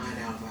 let me sign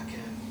out if I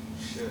can.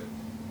 Shit.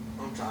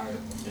 I'm tired.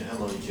 Yeah, how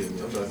long you kidding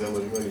me? I'm trying to tell how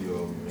much money you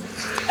owe me, man.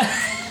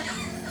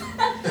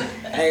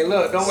 Hey,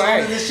 look, don't So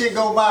worry. when this shit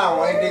go by,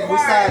 right, nigga, we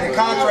signed the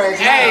contract.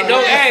 Hey, go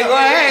ahead.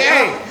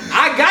 Hey,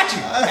 I got you.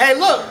 Hey,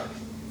 look.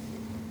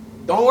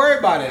 Don't worry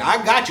about it. I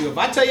got you. If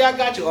I tell you I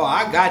got you,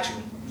 I got you.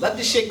 Let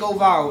this shit go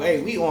viral.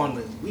 Hey, we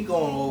going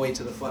all the way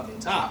to the fucking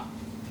top.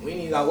 We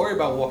ain't even gotta worry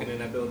about walking in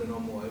that building no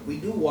more. If we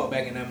do walk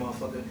back in that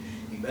motherfucker,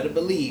 you better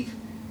believe,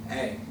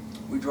 hey,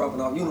 We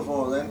dropping off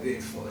uniforms, ain't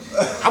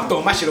I'm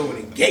throwing my shit over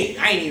the gate.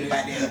 I ain't even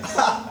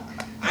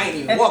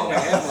walking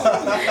back that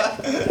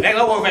motherfucker. Hey,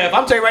 if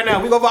I'm telling you right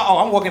now, we go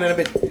viral. I'm walking in a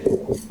bit.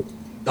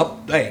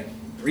 Hey,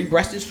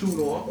 3-breasted suit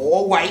on,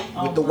 all white,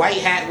 with the white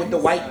hat, with the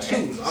white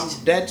shoes. I'm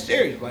dead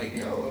serious. Like,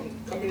 yo, I'm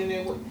coming in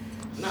there with,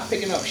 I'm not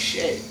picking up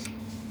shit.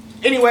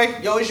 Anyway,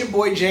 yo, it's your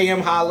boy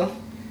JM Holla.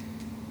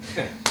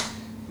 We're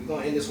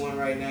gonna end this one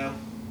right now.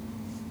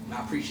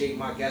 I appreciate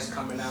my guests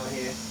coming out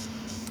here.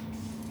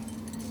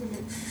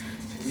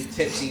 We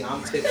tipsy,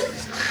 I'm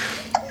tipsy.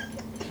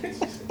 This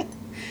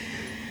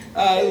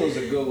was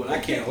a good one. I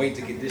can't wait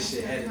to get this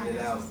shit edited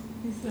out.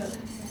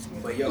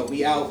 But yo,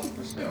 we out.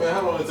 Hey, man,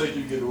 how long it take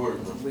you to get to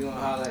work, man? We gonna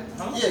holla at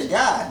huh? Yeah,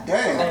 god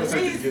How long damn. it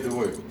take you to get to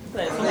work?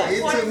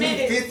 It took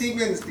me 50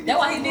 minutes to get That's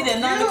why he did it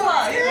at 9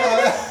 o'clock.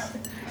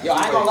 Yo,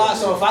 I ain't gonna lie.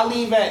 So if I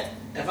leave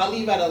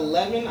at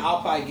 11,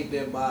 I'll probably get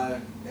there by.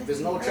 If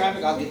there's no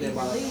traffic, I'll get there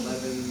by like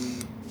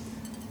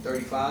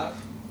 11:35,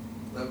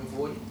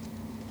 11:40.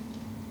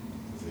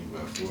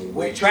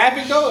 With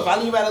traffic though, if I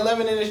leave at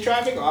 11 and there's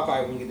traffic, I'll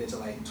probably won't get there till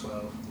like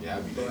 12. Yeah,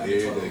 I'll be Go there after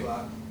every 12 day.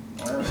 o'clock.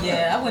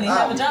 Yeah, I wouldn't even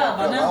have a job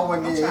by now. I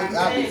wouldn't even,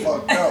 I'd be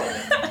fucked up.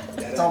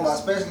 Talking about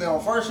especially on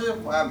first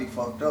shift, I'd be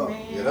fucked up.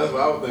 Yeah, that's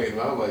what I was thinking.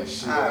 I was like,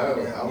 shit, I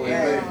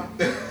wouldn't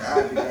make it.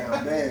 I'd be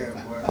down bad,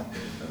 boy.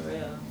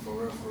 For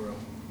real.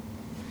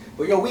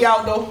 But yo, we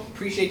out though.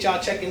 Appreciate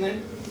y'all checking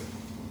in.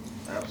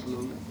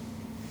 Absolutely.